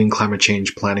who are doing climate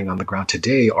change planning on the ground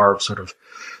today are sort of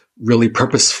really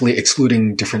purposefully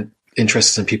excluding different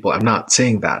interests in people. I'm not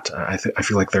saying that. I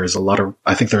feel like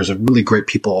I think there's a really great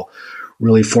people,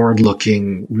 really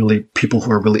forward-looking, really people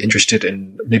who are really interested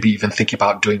in maybe even thinking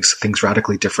about doing things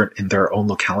radically different in their own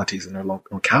localities, in their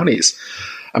own counties.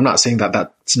 I'm not saying that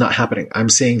that's not happening. I'm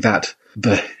saying that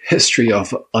the history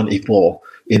of unequal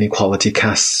inequality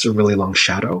casts a really long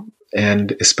shadow.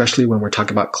 And especially when we're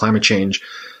talking about climate change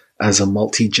as a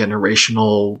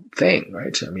multi-generational thing,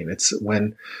 right? I mean, it's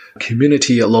when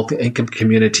a local income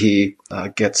community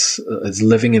is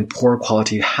living in poor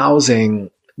quality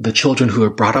housing, the children who are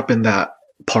brought up in that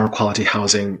poor quality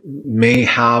housing may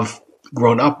have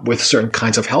grown up with certain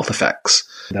kinds of health effects.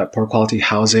 That poor quality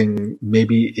housing may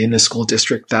be in a school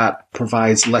district that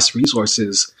provides less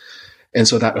resources. And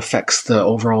so that affects the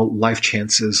overall life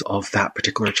chances of that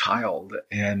particular child,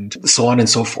 and so on and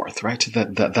so forth, right?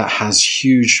 That has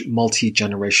huge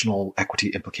multi-generational equity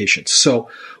implications. So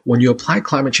when you apply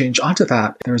climate change onto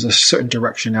that, there's a certain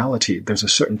directionality. There's a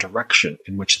certain direction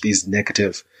in which these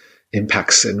negative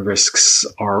impacts and risks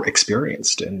are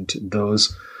experienced. And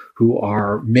those who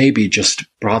are maybe just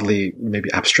broadly,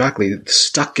 maybe abstractly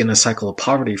stuck in a cycle of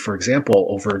poverty, for example,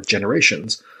 over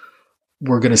generations,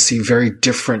 we're going to see very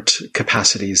different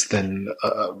capacities than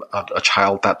a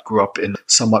child that grew up in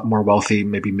somewhat more wealthy,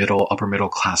 maybe upper middle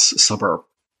class suburb.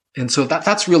 And so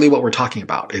that's really what we're talking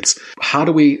about. It's how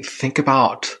do we think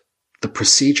about the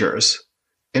procedures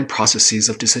and processes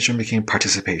of decision-making and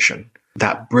participation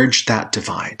that bridge that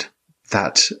divide,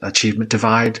 that achievement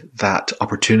divide, that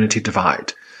opportunity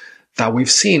divide that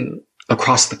we've seen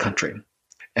across the country.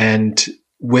 And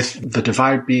with the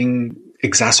divide being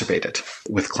exacerbated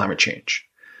with climate change.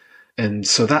 And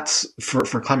so that's for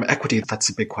climate equity, that's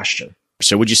a big question.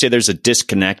 So would you say there's a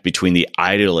disconnect between the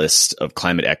idealist of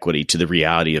climate equity to the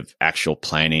reality of actual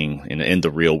planning in the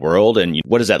real world? And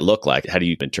what does that look like? How do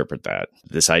you interpret that?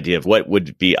 This idea of what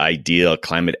would be ideal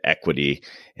climate equity?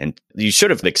 And you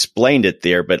sort of explained it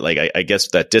there, but I guess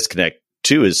that disconnect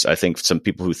too is, I think, some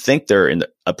people who think they're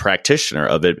a practitioner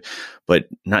of it, but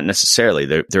not necessarily.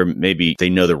 They're maybe they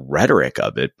know the rhetoric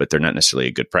of it, but they're not necessarily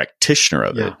a good practitioner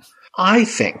of it. I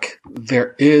think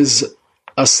there is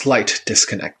a slight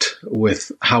disconnect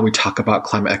with how we talk about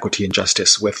climate equity and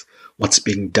justice with what's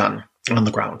being done on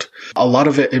the ground. A lot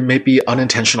of it may be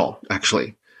unintentional,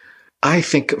 actually. I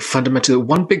think fundamentally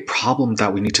one big problem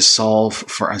that we need to solve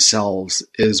for ourselves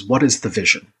is, what is the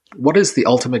vision? What is the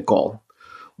ultimate goal?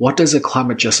 What does a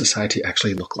climate just society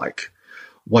actually look like?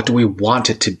 What do we want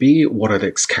it to be? What are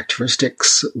its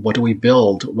characteristics? What do we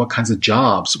build? What kinds of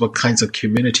jobs? What kinds of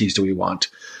communities do we want?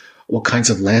 What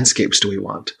kinds of landscapes do we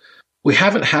want? We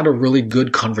haven't had a really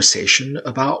good conversation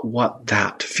about what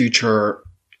that future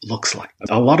looks like.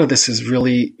 A lot of this is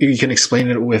really, you can explain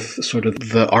it with sort of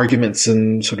the arguments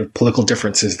and sort of political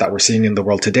differences that we're seeing in the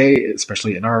world today,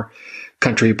 especially in our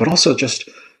country, but also just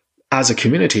as a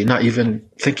community, not even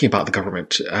thinking about the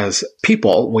government. As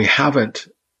people, we haven't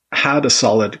had a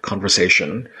solid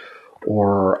conversation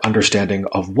or understanding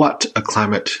of what a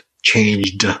climate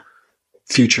changed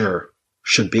future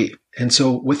should be. And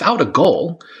so without a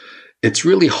goal, it's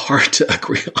really hard to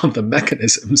agree on the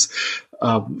mechanisms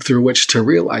through which to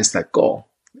realize that goal.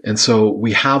 And so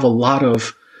we have a lot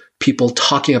of people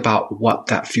talking about what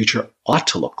that future ought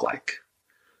to look like.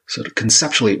 So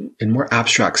conceptually, in more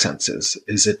abstract senses,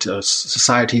 is it a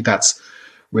society that's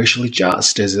racially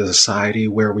just? Is it a society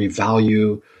where we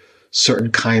value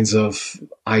certain kinds of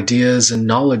ideas and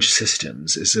knowledge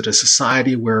systems? Is it a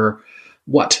society where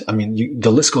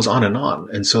the list goes on.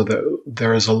 And so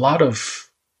there is a lot of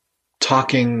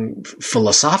talking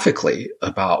philosophically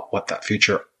about what that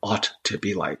future ought to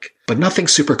be like, but nothing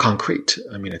super concrete.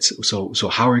 I mean, so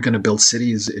how are we going to build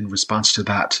cities in response to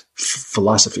that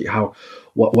philosophy?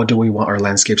 What do we want our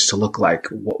landscapes to look like?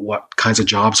 What kinds of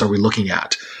jobs are we looking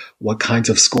at? What kinds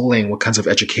of schooling? What kinds of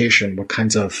education? What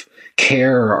kinds of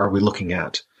care are we looking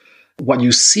at? What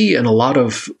you see in a lot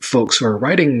of folks who are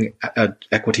writing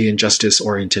equity and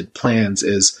justice-oriented plans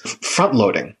is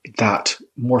front-loading that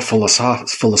more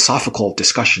philosophical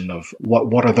discussion of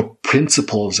what are the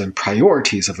principles and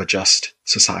priorities of a just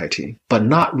society, but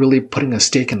not really putting a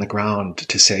stake in the ground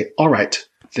to say, all right,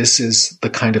 this is the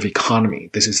kind of economy,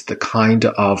 this is the kind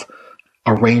of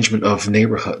arrangement of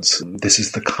neighborhoods, this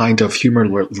is the kind of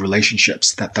human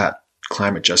relationships that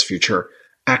climate just future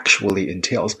actually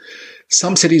entails.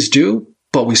 Some cities do,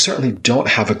 but we certainly don't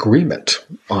have agreement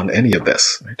on any of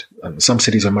this. Right? Some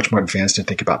cities are much more advanced in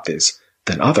thinking about this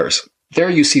than others. There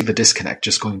you see the disconnect,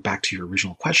 just going back to your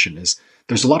original question, is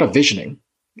there's a lot of visioning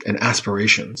and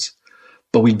aspirations,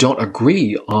 but we don't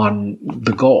agree on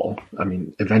the goal. I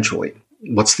mean, eventually,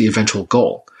 what's the eventual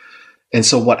goal? And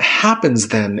so what happens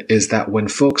then is that when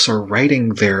folks are writing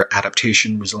their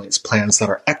adaptation resilience plans that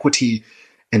are equity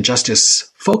and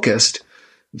justice focused,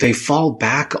 they fall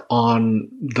back on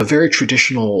the very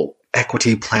traditional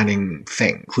equity planning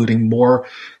thing, including more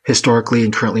historically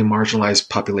and currently marginalized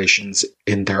populations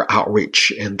in their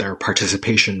outreach and their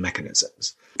participation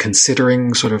mechanisms.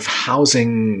 Considering sort of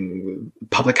housing,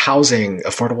 public housing,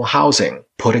 affordable housing,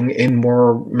 putting in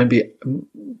more maybe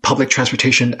public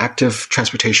transportation, active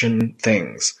transportation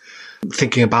things,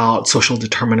 thinking about social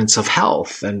determinants of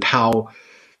health and how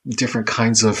different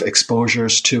kinds of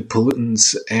exposures to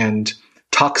pollutants and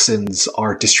toxins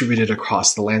are distributed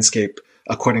across the landscape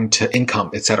according to income,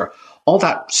 et cetera. All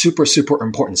that super, super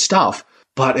important stuff.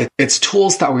 But it's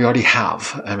tools that we already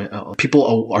have. I mean,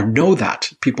 people know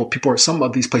that. Some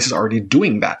of these places are already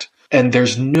doing that. And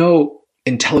there's no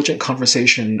intelligent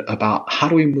conversation about how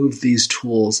do we move these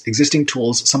tools, existing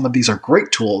tools, some of these are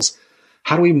great tools,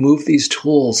 how do we move these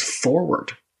tools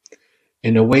forward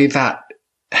in a way that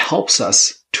helps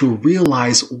us to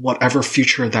realize whatever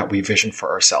future that we vision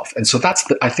for ourselves. And so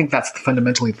I think that's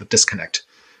fundamentally the disconnect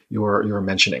you're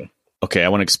mentioning. Okay, I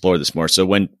want to explore this more. So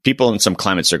when people in some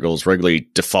climate circles regularly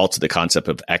default to the concept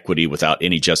of equity without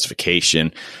any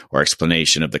justification or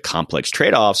explanation of the complex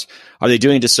trade-offs, are they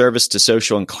doing a disservice to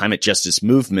social and climate justice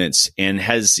movements? And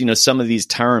has, some of these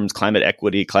terms, climate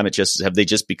equity, climate justice, have they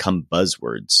just become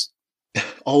buzzwords?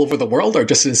 All over the world or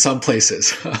just in some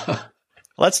places?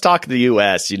 Let's talk the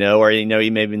U.S., or, you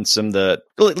may have been some of the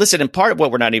 – listen, and part of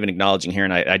what we're not even acknowledging here,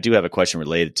 and I do have a question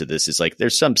related to this, is like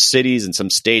there's some cities and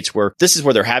some states where this is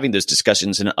where they're having those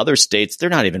discussions. In other states, they're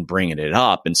not even bringing it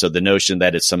up. And so the notion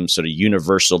that it's some sort of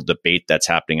universal debate that's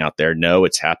happening out there, no,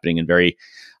 it's happening in very –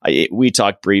 we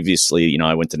talked previously,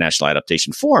 I went to National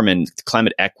Adaptation Forum and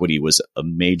climate equity was a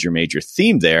major, major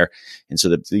theme there. And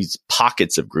so these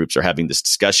pockets of groups are having this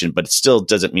discussion, but it still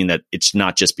doesn't mean that it's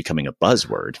not just becoming a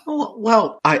buzzword.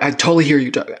 Well, I totally hear you,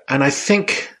 Doug. And I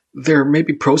think there may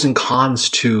be pros and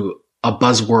cons to a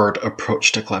buzzword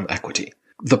approach to climate equity.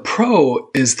 The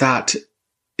pro is that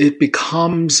it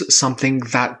becomes something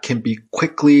that can be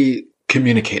quickly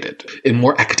communicated. In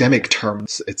more academic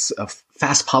terms, it's a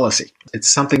fast policy. It's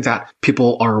something that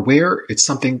people are aware. It's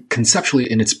something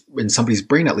conceptually in somebody's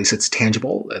brain, at least, it's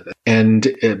tangible and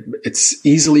it's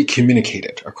easily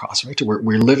communicated across, right?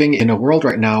 We're living in a world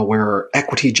right now where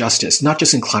equity, justice, not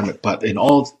just in climate, but in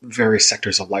all various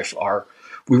sectors of life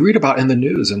we read about in the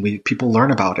news and people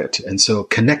learn about it. And so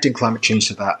connecting climate change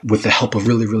to that with the help of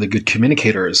really, really good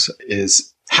communicators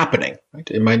is happening,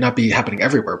 right? It might not be happening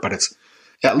everywhere, but it's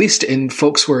at least in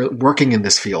folks who are working in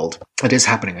this field, it is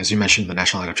happening, as you mentioned, the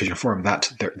National Adaptation Forum,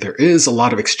 that there is a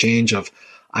lot of exchange of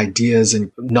ideas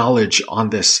and knowledge on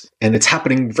this, and it's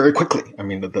happening very quickly. I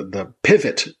mean, the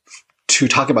pivot to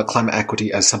talk about climate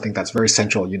equity as something that's very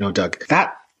central, Doug,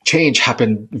 that change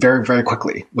happened very, very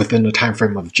quickly within a time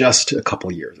frame of just a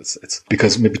couple of years. It's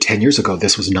because maybe 10 years ago,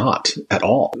 this was not at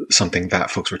all something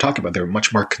that folks were talking about. They were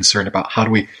much more concerned about how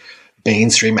do we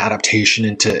mainstream adaptation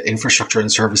into infrastructure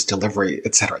and service delivery,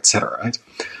 et cetera, right?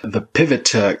 The pivot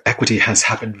to equity has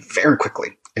happened very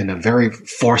quickly in a very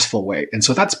forceful way. And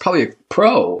so that's probably a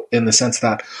pro in the sense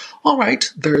that, all right,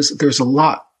 there's a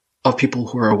lot of people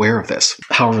who are aware of this.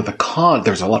 However,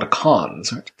 there's a lot of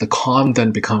cons, right? The con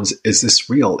then becomes, is this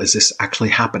real? Is this actually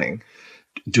happening?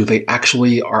 Are they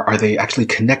actually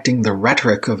connecting the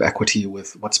rhetoric of equity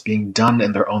with what's being done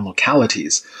in their own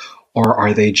localities? Or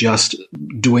are they just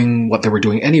doing what they were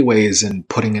doing anyways and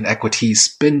putting an equity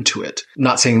spin to it?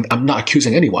 I'm not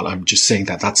accusing anyone. I'm just saying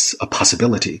that that's a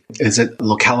possibility. Is it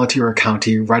locality or a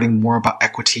county writing more about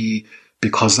equity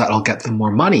because that'll get them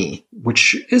more money,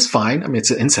 which is fine. I mean,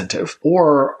 it's an incentive.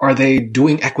 Or are they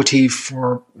doing equity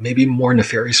for maybe more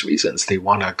nefarious reasons? They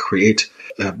want to create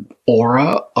an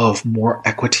aura of more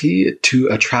equity to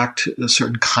attract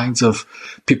certain kinds of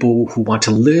people who want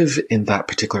to live in that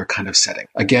particular kind of setting.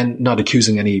 Again, not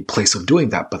accusing any place of doing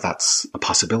that, but that's a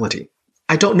possibility.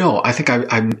 I don't know. I think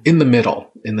I'm in the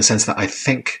middle in the sense that I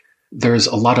think there's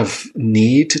a lot of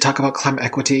need to talk about climate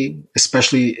equity,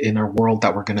 especially in a world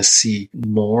that we're going to see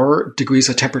more degrees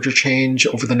of temperature change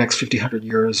over the next 50, 100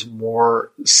 years,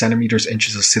 more centimeters,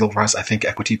 inches of sea level rise. I think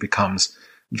equity becomes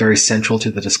very central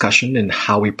to the discussion in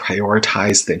how we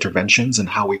prioritize the interventions and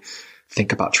how we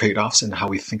think about trade-offs and how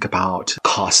we think about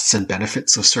costs and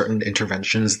benefits of certain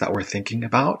interventions that we're thinking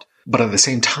about. But at the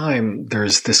same time,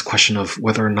 there's this question of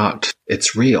whether or not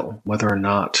it's real, whether or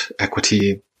not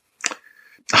equity,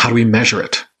 how do we measure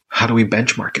it? How do we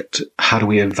benchmark it? How do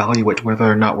we evaluate whether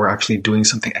or not we're actually doing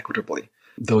something equitably?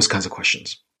 Those kinds of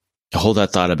questions. Hold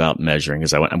that thought about measuring,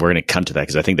 because we're going to come to that,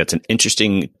 because I think that's an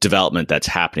interesting development that's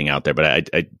happening out there. But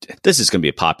this is going to be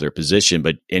a popular position,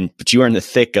 but you are in the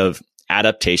thick of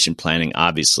adaptation planning,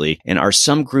 obviously. And are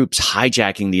some groups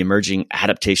hijacking the emerging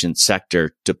adaptation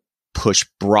sector to push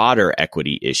broader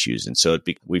equity issues? And so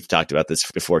we've talked about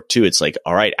this before too. It's like,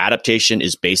 all right, adaptation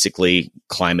is basically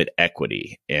climate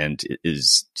equity. And do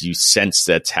you sense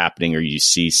that's happening, or you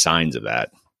see signs of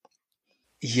that?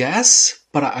 Yes,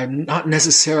 but I'm not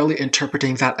necessarily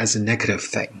interpreting that as a negative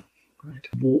thing. Right?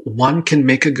 One can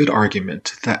make a good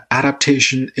argument that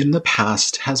adaptation in the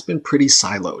past has been pretty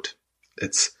siloed.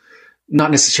 It's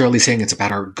not necessarily saying it's a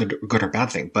bad or good or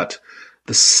bad thing, but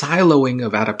the siloing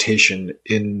of adaptation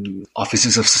in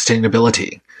offices of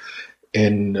sustainability,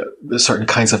 in certain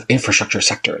kinds of infrastructure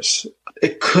sectors,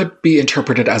 it could be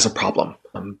interpreted as a problem,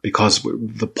 because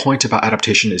the point about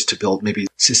adaptation is to build maybe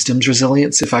systems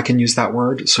resilience, if I can use that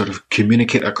word, sort of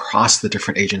communicate across the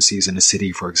different agencies in a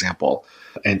city, for example,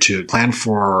 and to plan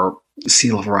for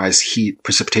sea level rise, heat,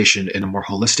 precipitation in a more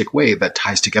holistic way that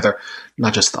ties together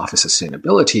not just the Office of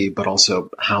Sustainability, but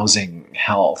also housing,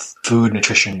 health, food,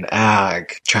 nutrition,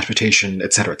 ag, transportation,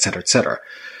 et cetera, et cetera, et cetera.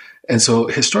 And so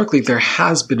historically, there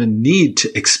has been a need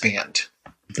to expand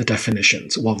the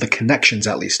definitions, well, the connections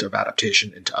at least, of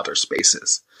adaptation into other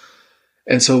spaces.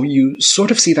 And so you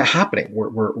sort of see that happening.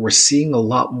 We're seeing a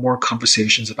lot more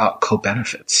conversations about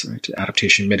co-benefits, right?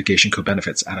 Adaptation, mitigation,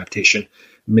 co-benefits, adaptation,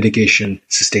 mitigation,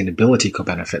 sustainability,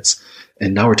 co-benefits.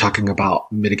 And now we're talking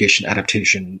about mitigation,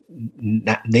 adaptation,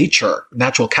 nature,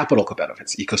 natural capital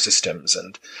co-benefits, ecosystems,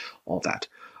 and all that.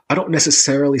 I don't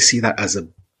necessarily see that as a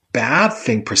bad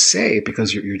thing per se,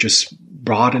 because you're just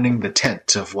broadening the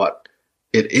tent of what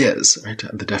it is, right?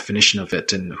 The definition of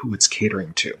it and who it's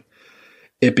catering to.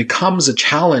 It becomes a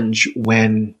challenge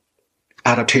when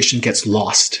adaptation gets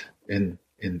lost in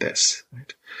this,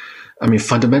 right? I mean,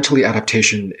 fundamentally,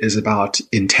 adaptation is about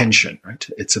intention, right?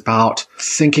 It's about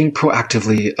thinking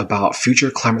proactively about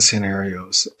future climate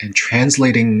scenarios and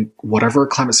translating whatever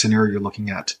climate scenario you're looking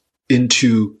at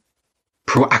into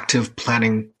proactive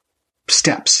planning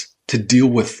steps to deal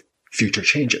with future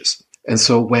changes. And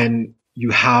so when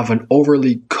you have an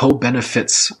overly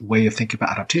co-benefits way of thinking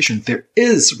about adaptation, there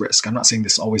is risk. I'm not saying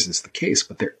this always is the case,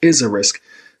 but there is a risk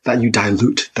that you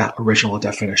dilute that original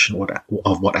definition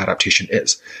of what adaptation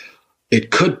is. It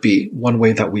could be one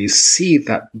way that we see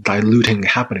that diluting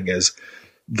happening is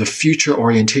the future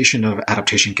orientation of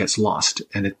adaptation gets lost,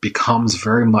 and it becomes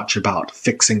very much about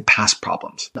fixing past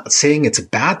problems. Not saying it's a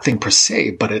bad thing per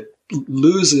se, but it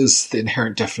loses the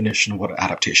inherent definition of what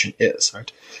adaptation is, right?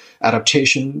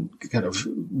 Adaptation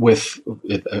with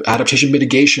adaptation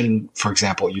mitigation, for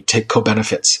example, you take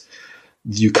co-benefits,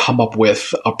 you come up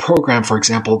with a program, for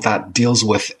example, that deals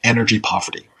with energy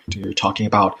poverty. Right? You're talking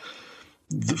about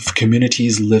the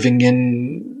communities living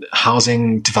in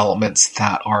housing developments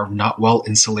that are not well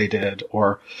insulated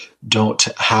or don't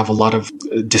have a lot of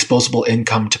disposable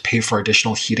income to pay for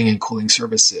additional heating and cooling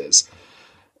services.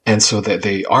 And so that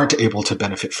they aren't able to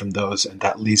benefit from those. And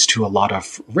that leads to a lot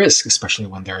of risk, especially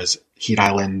when there's heat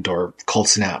island or cold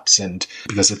snaps. And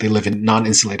because if they live in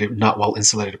non-insulated, not well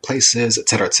insulated places, et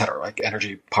cetera, like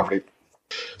energy poverty.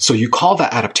 So you call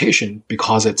that adaptation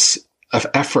because it's of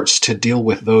efforts to deal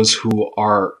with those who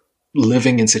are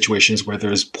living in situations where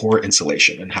there's poor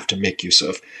insulation and have to make use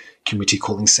of community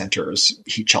cooling centers,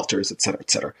 heat shelters, et cetera,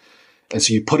 et cetera. And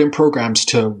so you put in programs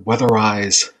to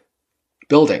weatherize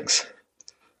buildings.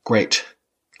 Great.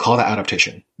 Call that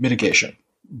adaptation, mitigation.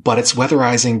 But it's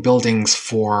weatherizing buildings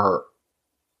for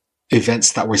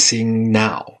events that we're seeing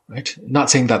now, right?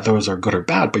 Not saying that those are good or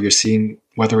bad, but you're seeing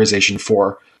weatherization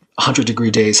for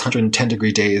 100-degree days,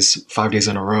 110-degree days, 5 days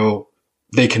in a row.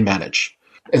 They can manage.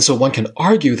 And so one can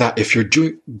argue that if you're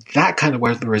doing that kind of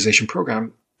weatherization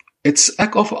program,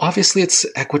 obviously it's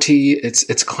equity,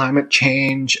 it's climate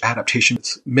change, adaptation,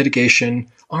 it's mitigation.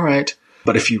 All right.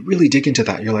 But if you really dig into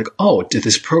that, you're like, oh, did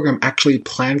this program actually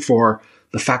plan for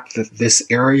the fact that this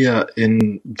area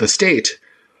in the state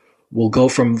will go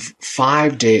from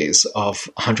 5 days of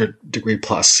 100-degree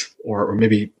plus, or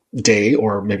maybe day,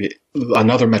 or maybe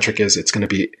another metric is it's going to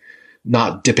be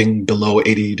not dipping below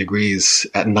 80 degrees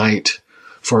at night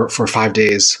for 5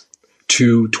 days,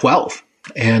 to 12.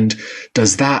 And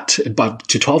does that, but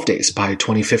to 12 days by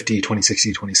 2050, 2060,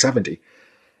 2070.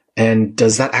 And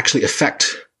does that actually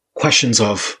affect questions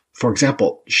of For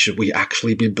example, should we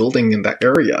actually be building in that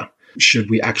area?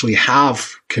 Should we actually have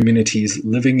communities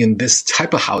living in this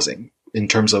type of housing in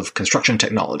terms of construction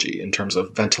technology, in terms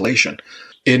of ventilation?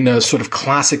 In a sort of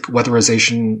classic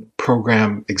weatherization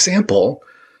program example,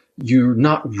 you're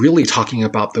not really talking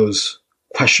about those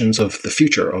questions of the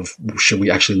future of should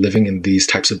we actually living in these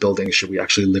types of buildings? Should we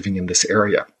actually living in this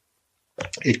area?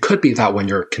 It could be that when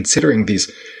you're considering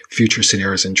these future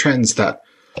scenarios and trends that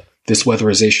this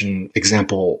weatherization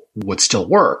example would still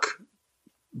work,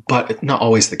 but not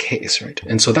always the case, right?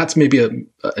 And so that's maybe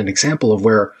an example of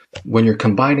where when you're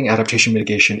combining adaptation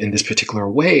mitigation in this particular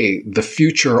way, the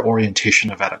future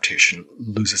orientation of adaptation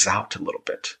loses out a little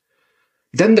bit.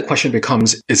 Then the question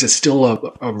becomes, is it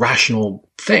still a rational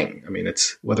thing? I mean,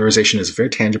 weatherization is very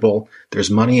tangible.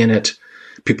 There's money in it.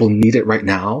 People need it right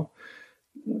now.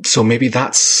 So maybe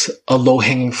that's a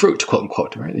low-hanging fruit, quote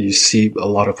unquote, right? You see a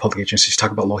lot of public agencies talk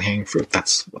about low-hanging fruit.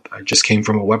 That's what I just came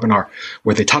from a webinar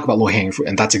where they talk about low-hanging fruit,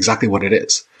 and that's exactly what it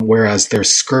is. Whereas they're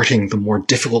skirting the more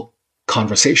difficult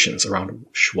conversations around,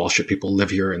 well, should people live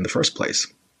here in the first place?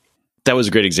 That was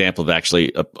a great example of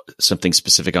actually something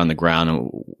specific on the ground and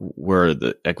where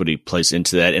the equity plays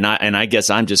into that. And I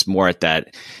guess I'm just more at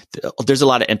that. There's a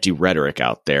lot of empty rhetoric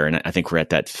out there. And I think we're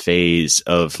at that phase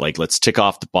of like, let's tick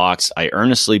off the box. I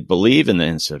earnestly believe, and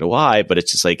then so do I, but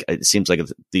it's just like, it seems like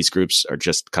these groups are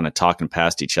just kind of talking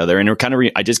past each other. And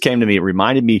it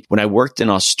reminded me when I worked in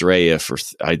Australia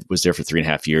I was there for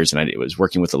 3.5 years, and I was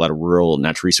working with a lot of rural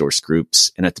natural resource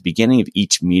groups. And at the beginning of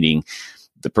each meeting,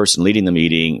 the person leading the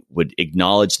meeting would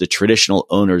acknowledge the traditional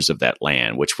owners of that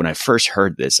land, which when I first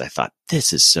heard this, I thought,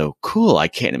 this is so cool.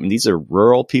 These are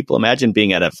rural people. Imagine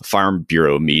being at a farm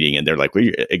bureau meeting and they're like,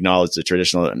 we acknowledge the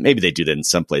traditional. Maybe they do that in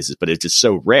some places, but it's just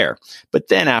so rare. But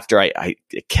then after I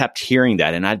kept hearing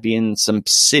that, and I'd be in some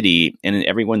city and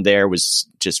everyone there was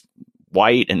just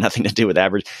white and nothing to do with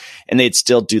average. And they'd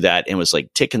still do that and was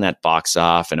like ticking that box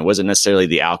off. And it wasn't necessarily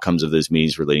the outcomes of those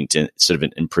meetings relating to sort of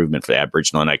an improvement for the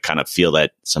Aboriginal. And I kind of feel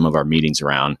that some of our meetings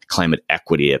around climate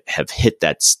equity have hit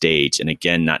that stage. And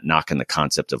again, not knocking the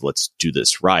concept of let's do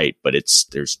this right, but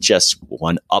there's just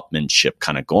one-upmanship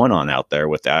kind of going on out there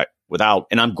with that.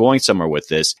 And I'm going somewhere with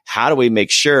this. How do we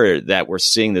make sure that we're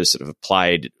seeing those sort of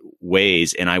applied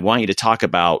ways? And I want you to talk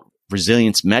about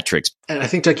resilience metrics. And I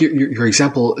think, Doug, your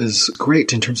example is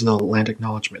great in terms of the land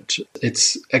acknowledgement.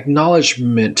 It's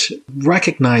acknowledgement,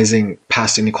 recognizing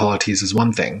past inequalities is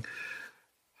one thing.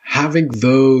 Having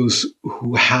those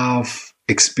who have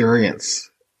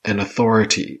experience and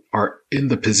authority are in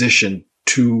the position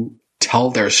to tell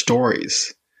their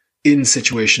stories in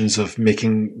situations of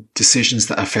making decisions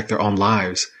that affect their own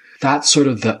lives, that's sort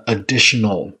of the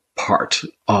additional part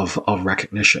of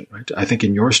recognition, right? I think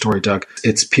in your story, Doug,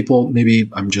 it's people, maybe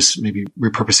I'm just maybe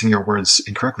repurposing your words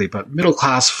incorrectly, but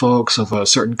middle-class folks of a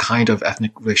certain kind of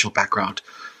ethnic racial background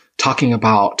talking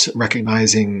about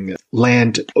recognizing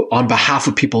land on behalf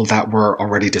of people that were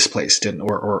already displaced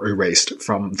or erased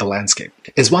from the landscape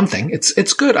is one thing.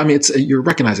 It's good. I mean, you're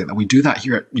recognizing that we do that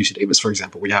here at UC Davis, for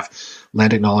example. We have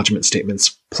land acknowledgement statements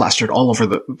plastered all over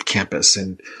the campus,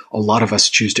 and a lot of us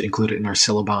choose to include it in our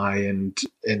syllabi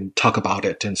and talk about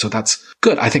it. And so that's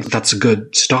good. I think that's a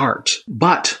good start.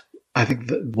 But I think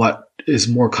that what is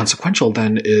more consequential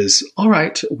then is, all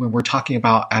right, when we're talking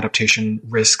about adaptation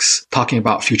risks, talking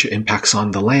about future impacts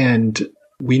on the land,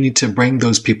 we need to bring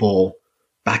those people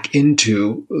back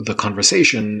into the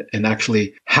conversation and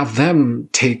actually have them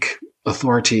take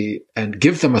authority and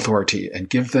give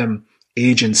them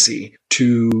agency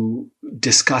to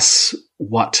discuss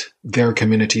what their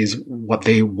communities, what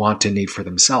they want and need for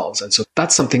themselves. And so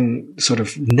that's something sort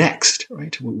of next,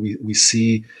 right? We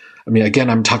see, I mean, again,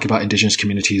 I'm talking about indigenous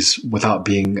communities without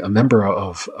being a member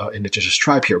of an indigenous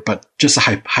tribe here, but just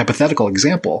a hypothetical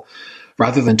example,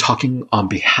 rather than talking on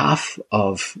behalf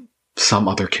of some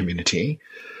other community,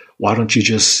 why don't you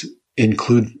just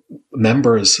include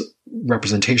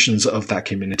representations of that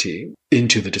community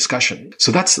into the discussion?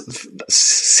 So that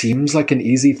seems like an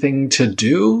easy thing to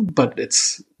do, but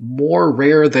it's more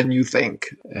rare than you think.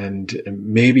 And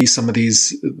maybe some of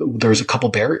these, there's a couple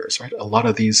barriers, right? A lot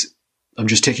of these, I'm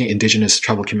just taking indigenous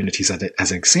tribal communities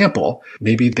as an example.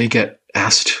 Maybe they get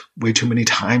asked way too many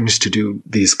times to do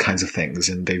these kinds of things,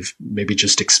 and they've maybe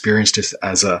just experienced it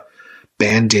as a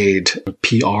Band-Aid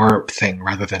PR thing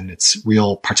rather than its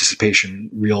real participation,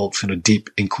 real sort of deep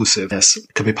inclusiveness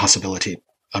could be a possibility.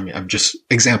 I mean, I'm just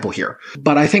example here.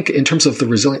 But I think in terms of the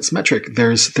resilience metric,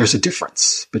 there's a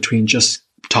difference between just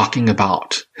talking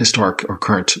about historic or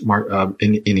current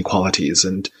inequalities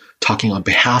and talking on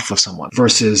behalf of someone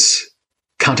versus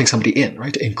counting somebody in,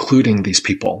 right? Including these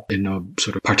people in a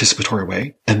sort of participatory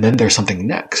way. And then there's something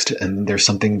next. And there's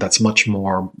something that's much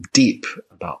more deep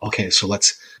about, okay, so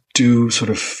let's do sort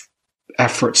of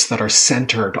efforts that are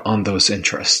centered on those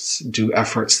interests, do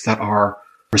efforts that are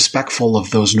respectful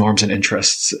of those norms and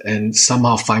interests, and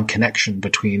somehow find connection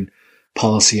between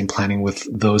policy and planning with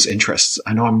those interests.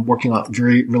 I know I'm working on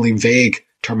really vague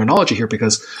terminology here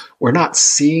because we're not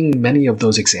seeing many of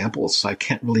those examples. So I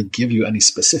can't really give you any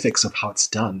specifics of how it's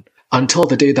done until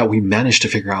the day that we manage to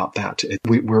figure out that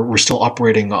we're still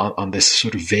operating on this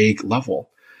sort of vague level.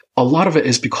 A lot of it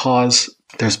is because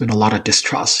there's been a lot of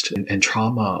distrust and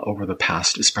trauma over the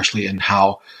past, especially in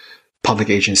how public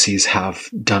agencies have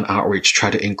done outreach, try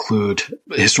to include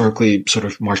historically sort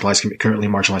of currently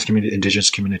marginalized indigenous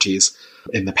communities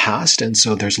in the past. And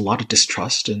so there's a lot of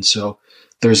distrust. And so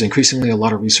there's increasingly a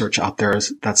lot of research out there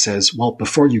that says, well,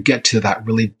 before you get to that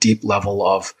really deep level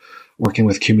of working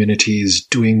with communities,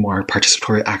 doing more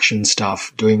participatory action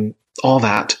stuff, doing all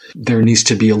that, there needs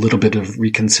to be a little bit of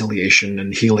reconciliation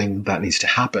and healing that needs to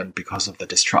happen because of the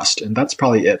distrust. And that's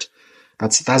probably it.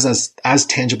 That's as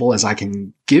tangible as I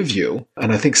can give you.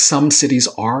 And I think some cities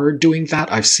are doing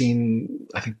that. I've seen,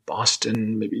 I think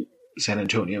Boston, maybe San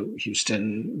Antonio,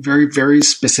 Houston, very, very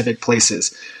specific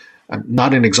places.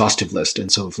 Not an exhaustive list.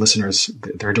 And so if listeners,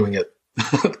 they're doing it,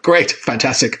 great,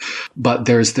 fantastic. But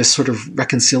there's this sort of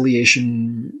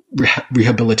reconciliation,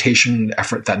 rehabilitation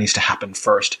effort that needs to happen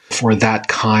first for that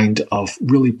kind of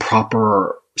really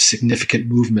proper, significant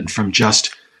movement from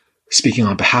just speaking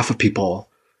on behalf of people,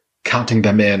 counting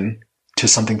them in to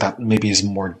something that maybe is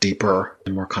more deeper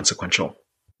and more consequential.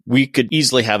 We could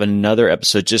easily have another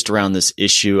episode just around this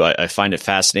issue. I find it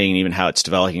fascinating, even how it's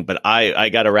developing, but I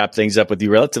got to wrap things up with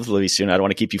you relatively soon. I don't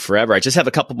want to keep you forever. I just have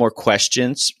a couple more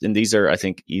questions, and these are, I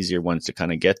think, easier ones to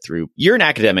kind of get through. You're an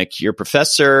academic, you're a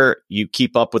professor, you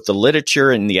keep up with the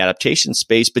literature in the adaptation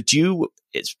space, but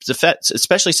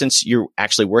especially since you're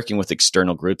actually working with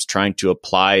external groups, trying to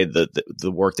apply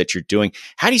the work that you're doing,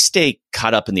 how do you stay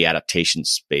caught up in the adaptation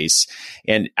space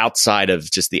and outside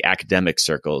of just the academic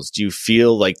circles? Do you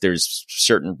feel like there's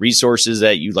certain resources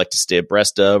that you like to stay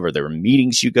abreast of, or there are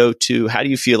meetings you go to? How do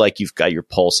you feel like you've got your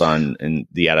pulse on in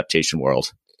the adaptation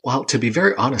world? Well, to be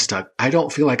very honest, Doug, I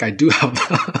don't feel like I do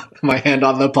have my hand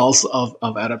on the pulse of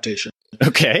adaptation.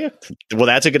 Okay. Well,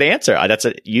 that's a good answer. That's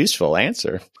a useful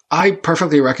answer. I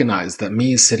perfectly recognize that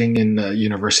me sitting in a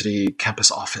university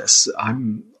campus office,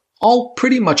 I'm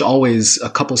pretty much always a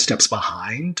couple steps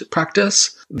behind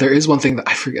practice. There is one thing that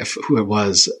I forget who it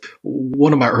was.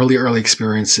 One of my early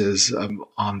experiences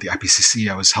on the IPCC,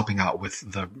 I was helping out with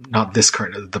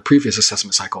the previous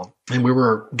assessment cycle. And we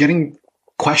were getting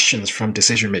questions from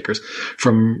decision makers,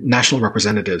 from national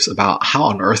representatives about how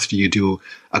on earth do you do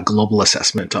a global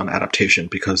assessment on adaptation?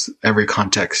 Because every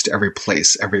context, every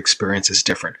place, every experience is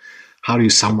different. How do you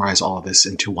summarize all of this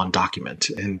into one document?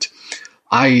 And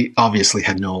I obviously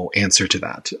had no answer to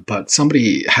that, but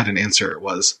somebody had an answer. It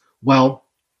was, well,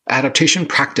 adaptation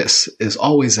practice is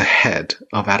always ahead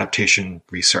of adaptation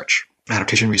research.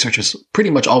 Adaptation research is pretty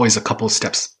much always a couple of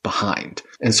steps behind.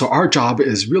 And so our job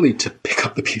is really to pick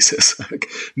up the pieces,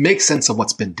 make sense of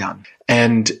what's been done.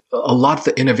 And a lot of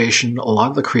the innovation, a lot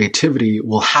of the creativity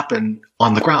will happen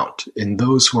on the ground in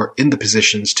those who are in the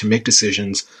positions to make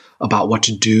decisions about what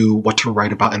to do, what to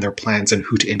write about in their plans, and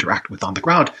who to interact with on the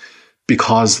ground,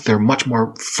 because they're much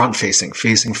more front-facing,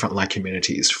 facing frontline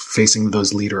communities, facing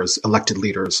those leaders, elected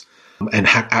leaders, and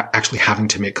actually having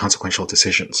to make consequential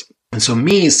decisions. And so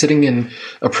me sitting in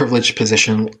a privileged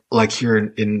position like here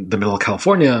in the middle of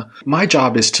California, my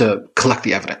job is to collect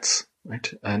the evidence,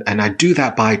 right? And I do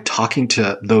that by talking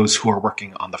to those who are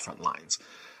working on the front lines.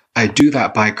 I do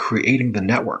that by creating the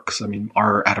networks. I mean,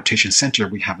 our adaptation center,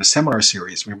 we have a seminar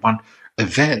series. We run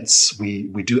events. We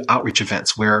do outreach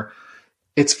events where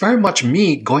it's very much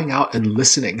me going out and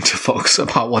listening to folks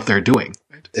about what they're doing.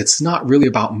 Right? It's not really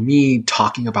about me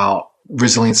talking about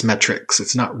resilience metrics.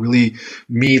 It's not really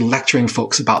me lecturing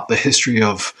folks about the history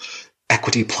of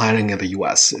equity planning in the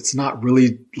US. It's not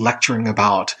really lecturing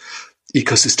about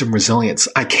ecosystem resilience.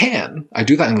 I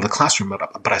do that in the classroom,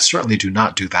 but I certainly do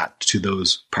not do that to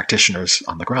those practitioners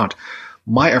on the ground.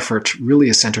 My effort really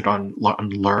is centered on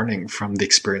learning from the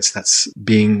experience that's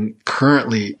being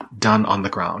currently done on the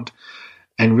ground,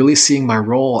 and really seeing my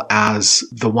role as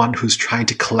the one who's trying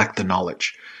to collect the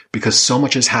knowledge, because so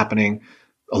much is happening,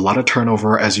 a lot of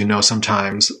turnover, as you know,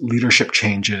 sometimes leadership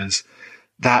changes.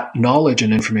 That knowledge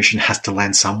and information has to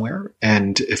land somewhere.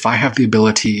 And if I have the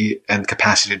ability and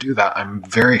capacity to do that, I'm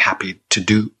very happy to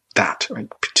do that, right?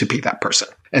 To be that person.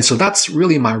 And so that's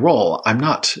really my role. I'm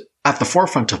not at the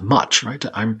forefront of much, right?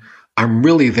 I'm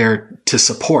really there to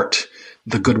support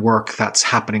the good work that's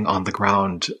happening on the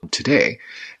ground today.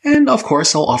 And of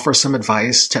course, I'll offer some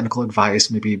advice, technical advice,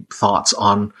 maybe thoughts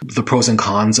on the pros and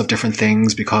cons of different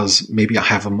things, because maybe I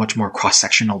have a much more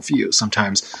cross-sectional view.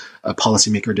 Sometimes a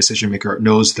policymaker, decision maker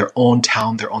knows their own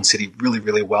town, their own city really,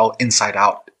 really well, inside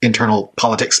out, internal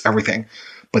politics, everything,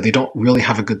 but they don't really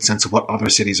have a good sense of what other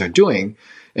cities are doing.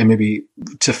 And maybe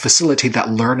to facilitate that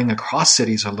learning across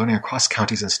cities or learning across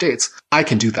counties and states, I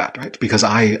can do that, right? Because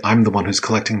I'm the one who's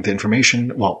collecting the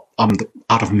information. Well,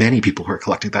 out of many people who are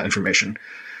collecting that information,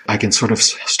 I can sort of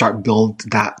start build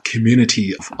that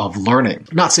community of learning.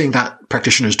 Not saying that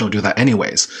practitioners don't do that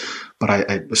anyways, but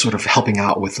I sort of helping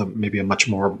out with maybe a much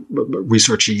more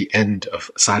researchy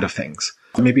side of things.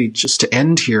 Maybe just to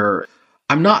end here,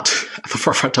 I'm not at the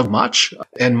forefront of much,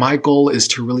 and my goal is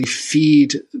to really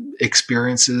feed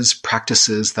experiences,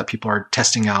 practices that people are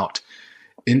testing out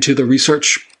into the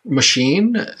research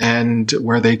machine, and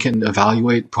where they can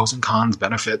evaluate pros and cons,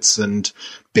 benefits and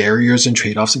barriers and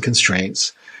trade-offs and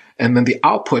constraints. And then the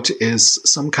output is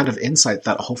some kind of insight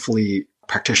that hopefully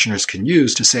practitioners can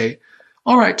use to say,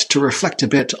 all right, to reflect a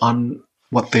bit on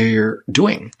what they're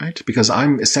doing, right? Because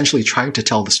I'm essentially trying to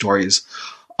tell the stories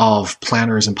of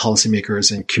planners and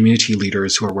policymakers and community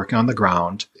leaders who are working on the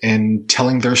ground and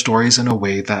telling their stories in a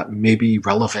way that may be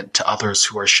relevant to others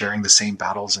who are sharing the same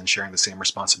battles and sharing the same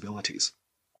responsibilities.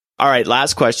 All right,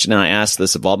 last question. And I asked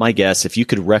this of all my guests. If you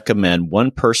could recommend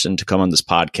one person to come on this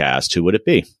podcast, who would it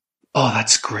be? Oh,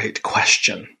 that's a great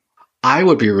question. I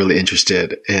would be really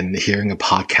interested in hearing a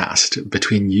podcast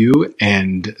between you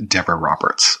and Deborah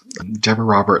Roberts. Deborah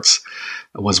Roberts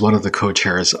was one of the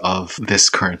co-chairs of this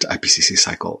current IPCC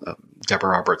cycle. Deborah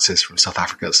Roberts is from South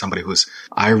Africa, somebody who's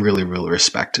I really, really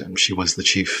respect. She is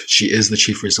the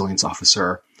chief resilience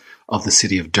officer of the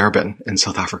city of Durban in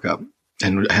South Africa,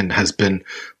 and has been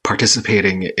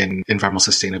participating in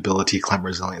environmental sustainability, climate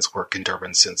resilience work in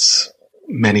Durban since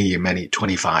many,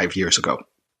 25 years ago.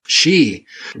 She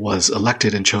was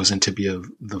elected and chosen to be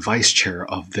the vice chair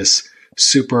of this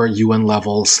super UN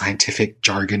level scientific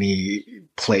jargony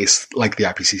place like the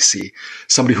IPCC,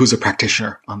 somebody who's a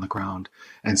practitioner on the ground,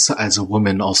 and so, as a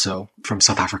woman also from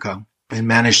South Africa, and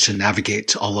managed to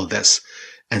navigate all of this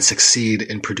and succeed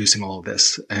in producing all of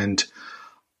this. And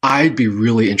I'd be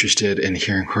really interested in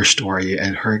hearing her story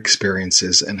and her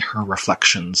experiences and her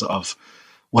reflections of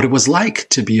what it was like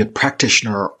to be a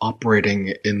practitioner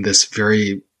operating in this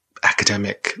very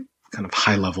academic kind of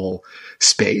high level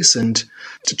space, and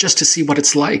just to see what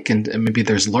it's like. And maybe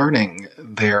there's learning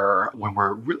there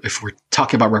if we're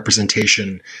talking about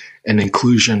representation and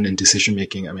inclusion in decision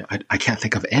making. I mean, I can't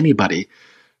think of anybody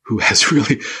who has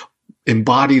really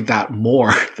embodied that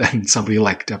more than somebody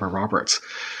like Deborah Roberts.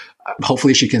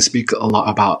 Hopefully she can speak a lot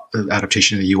about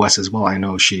adaptation in the US as well. I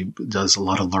know she does a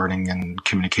lot of learning and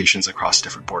communications across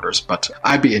different borders, but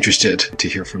I'd be interested to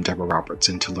hear from Deborah Roberts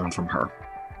and to learn from her.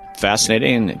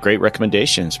 Fascinating and great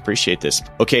recommendations. Appreciate this.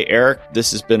 Okay, Eric,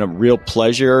 this has been a real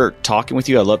pleasure talking with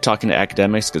you. I love talking to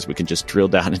academics because we can just drill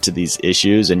down into these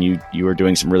issues, and you are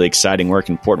doing some really exciting work,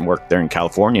 important work there in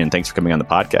California, and thanks for coming on the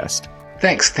podcast.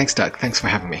 Thanks, Doug. Thanks for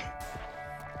having me.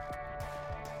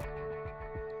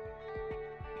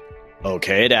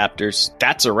 Okay, adapters,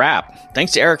 that's a wrap.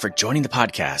 Thanks to Eric for joining the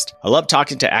podcast. I love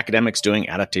talking to academics doing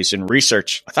adaptation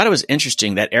research. I thought it was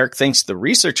interesting that Eric thinks the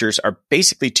researchers are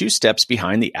basically 2 steps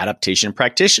behind the adaptation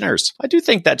practitioners. I do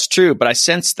think that's true, but I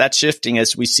sense that shifting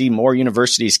as we see more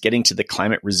universities getting to the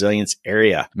climate resilience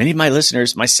area. Many of my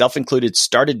listeners, myself included,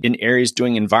 started in areas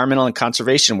doing environmental and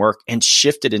conservation work and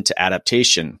shifted into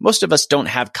adaptation. Most of us don't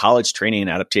have college training in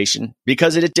adaptation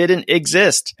because it didn't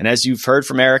exist. And as you've heard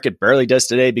from Eric, it barely does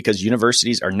today because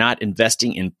universities are not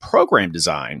investing in program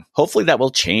design. Hopefully that will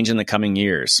change in the coming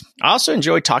years. I also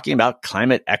enjoy talking about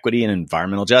climate equity and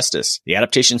environmental justice. The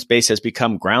adaptation space has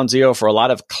become ground zero for a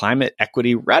lot of climate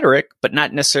equity rhetoric, but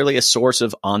not necessarily a source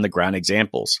of on-the-ground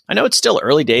examples. I know it's still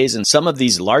early days, and some of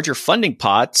these larger funding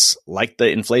pots, like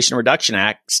the Inflation Reduction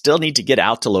Act, still need to get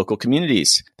out to local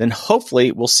communities. Then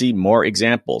hopefully we'll see more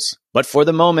examples. But for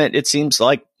the moment, it seems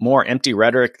like more empty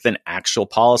rhetoric than actual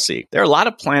policy. There are a lot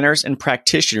of planners and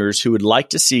practitioners who would like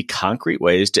to see concrete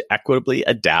ways to equitably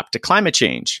adapt to climate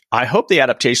change. I hope the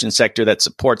adaptation sector that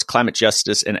supports climate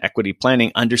justice and equity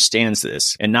planning understands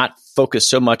this and not focus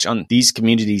so much on these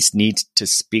communities need to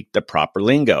speak the proper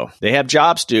lingo. They have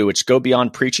jobs to do, which go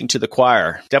beyond preaching to the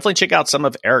choir. Definitely check out some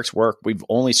of Eric's work. We've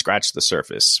only scratched the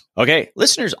surface. Okay,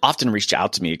 listeners often reach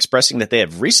out to me expressing that they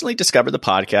have recently discovered the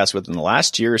podcast within the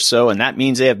last year or so so, and that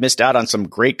means they have missed out on some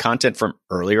great content from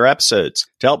earlier episodes.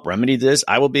 To help remedy this,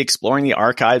 I will be exploring the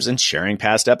archives and sharing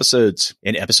past episodes.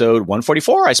 In episode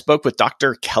 144, I spoke with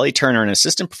Dr. Kelly Turner, an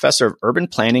assistant professor of urban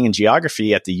planning and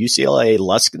geography at the UCLA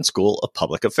Luskin School of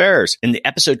Public Affairs, in the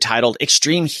episode titled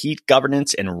Extreme Heat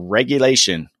Governance and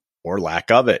Regulation, or lack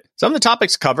of it. Some of the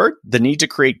topics covered: the need to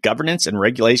create governance and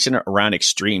regulation around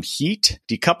extreme heat,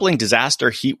 decoupling disaster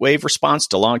heat wave response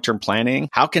to long-term planning,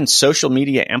 how can social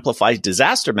media amplify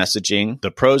disaster messaging,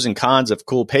 the pros and cons of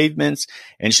cool pavements,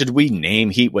 and should we name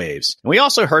heat waves? And we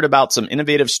also heard about some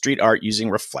innovative street art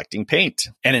using reflecting paint.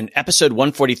 And in episode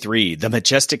 143, the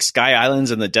majestic sky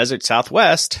islands in the desert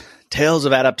Southwest, Tales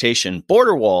of Adaptation,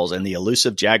 Border Walls, and the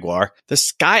Elusive Jaguar, the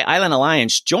Sky Island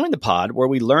Alliance joined the pod, where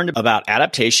we learned about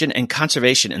adaptation and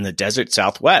conservation in the desert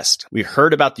Southwest. We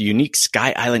heard about the unique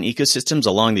Sky Island ecosystems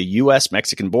along the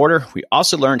U.S.-Mexican border. We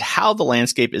also learned how the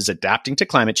landscape is adapting to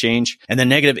climate change and the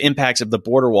negative impacts of the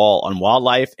border wall on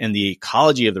wildlife and the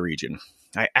ecology of the region.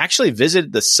 I actually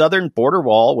visited the southern border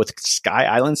wall with Sky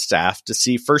Island staff to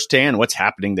see firsthand what's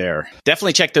happening there.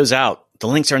 Definitely check those out. The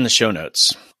links are in the show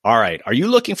notes. All right. Are you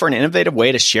looking for an innovative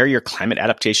way to share your climate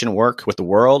adaptation work with the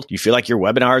world? Do you feel like your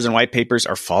webinars and white papers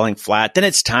are falling flat? Then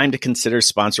it's time to consider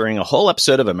sponsoring a whole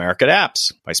episode of America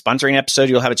Adapts. By sponsoring an episode,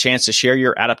 you'll have a chance to share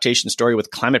your adaptation story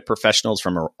with climate professionals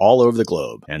from all over the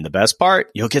globe. And the best part,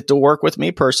 you'll get to work with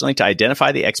me personally to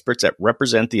identify the experts that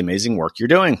represent the amazing work you're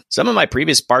doing. Some of my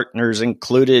previous partners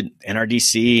included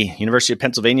NRDC, University of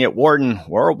Pennsylvania at Wharton,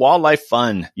 World Wildlife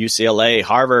Fund, UCLA,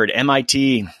 Harvard,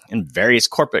 MIT, and various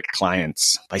corporate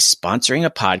clients. By sponsoring a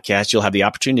podcast, you'll have the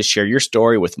opportunity to share your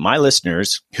story with my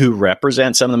listeners, who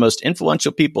represent some of the most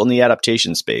influential people in the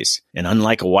adaptation space. And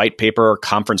unlike a white paper or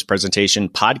conference presentation,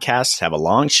 podcasts have a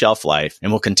long shelf life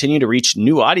and will continue to reach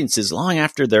new audiences long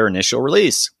after their initial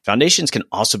release. Foundations can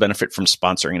also benefit from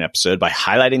sponsoring an episode by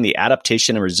highlighting the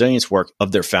adaptation and resilience work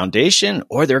of their foundation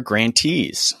or their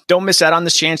grantees. Don't miss out on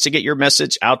this chance to get your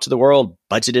message out to the world.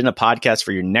 Budget in a podcast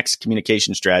for your next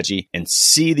communication strategy and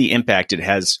see the impact it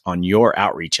has on your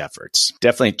outreach efforts.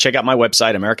 Definitely check out my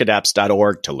website,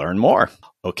 americaadapts.org, to learn more.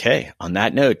 Okay, on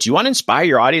that note, do you want to inspire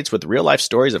your audience with real-life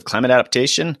stories of climate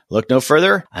adaptation? Look no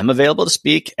further. I'm available to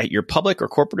speak at your public or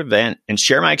corporate event and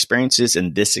share my experiences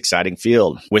in this exciting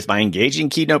field. With my engaging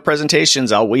keynote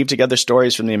presentations, I'll weave together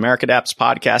stories from the America Adapts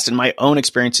podcast and my own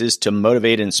experiences to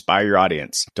motivate and inspire your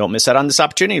audience. Don't miss out on this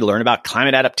opportunity to learn about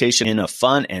climate adaptation in a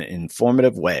fun and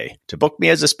informative way. To book me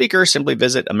as a speaker, simply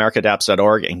visit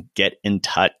americaadapts.org and get in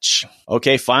touch.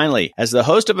 Okay, finally, as the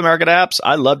host of America Adapts,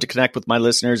 I love to connect with my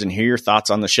listeners and hear your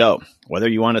thoughts on the show. Whether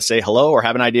you want to say hello or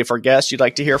have an idea for a guest you'd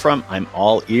like to hear from, I'm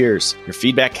all ears. Your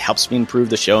feedback helps me improve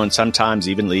the show and sometimes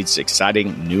even leads to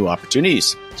exciting new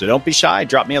opportunities. So don't be shy.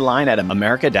 Drop me a line at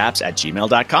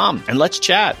americaadapts@gmail.com and let's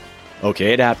chat.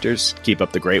 Okay, adapters, keep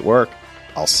up the great work.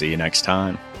 I'll see you next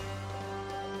time.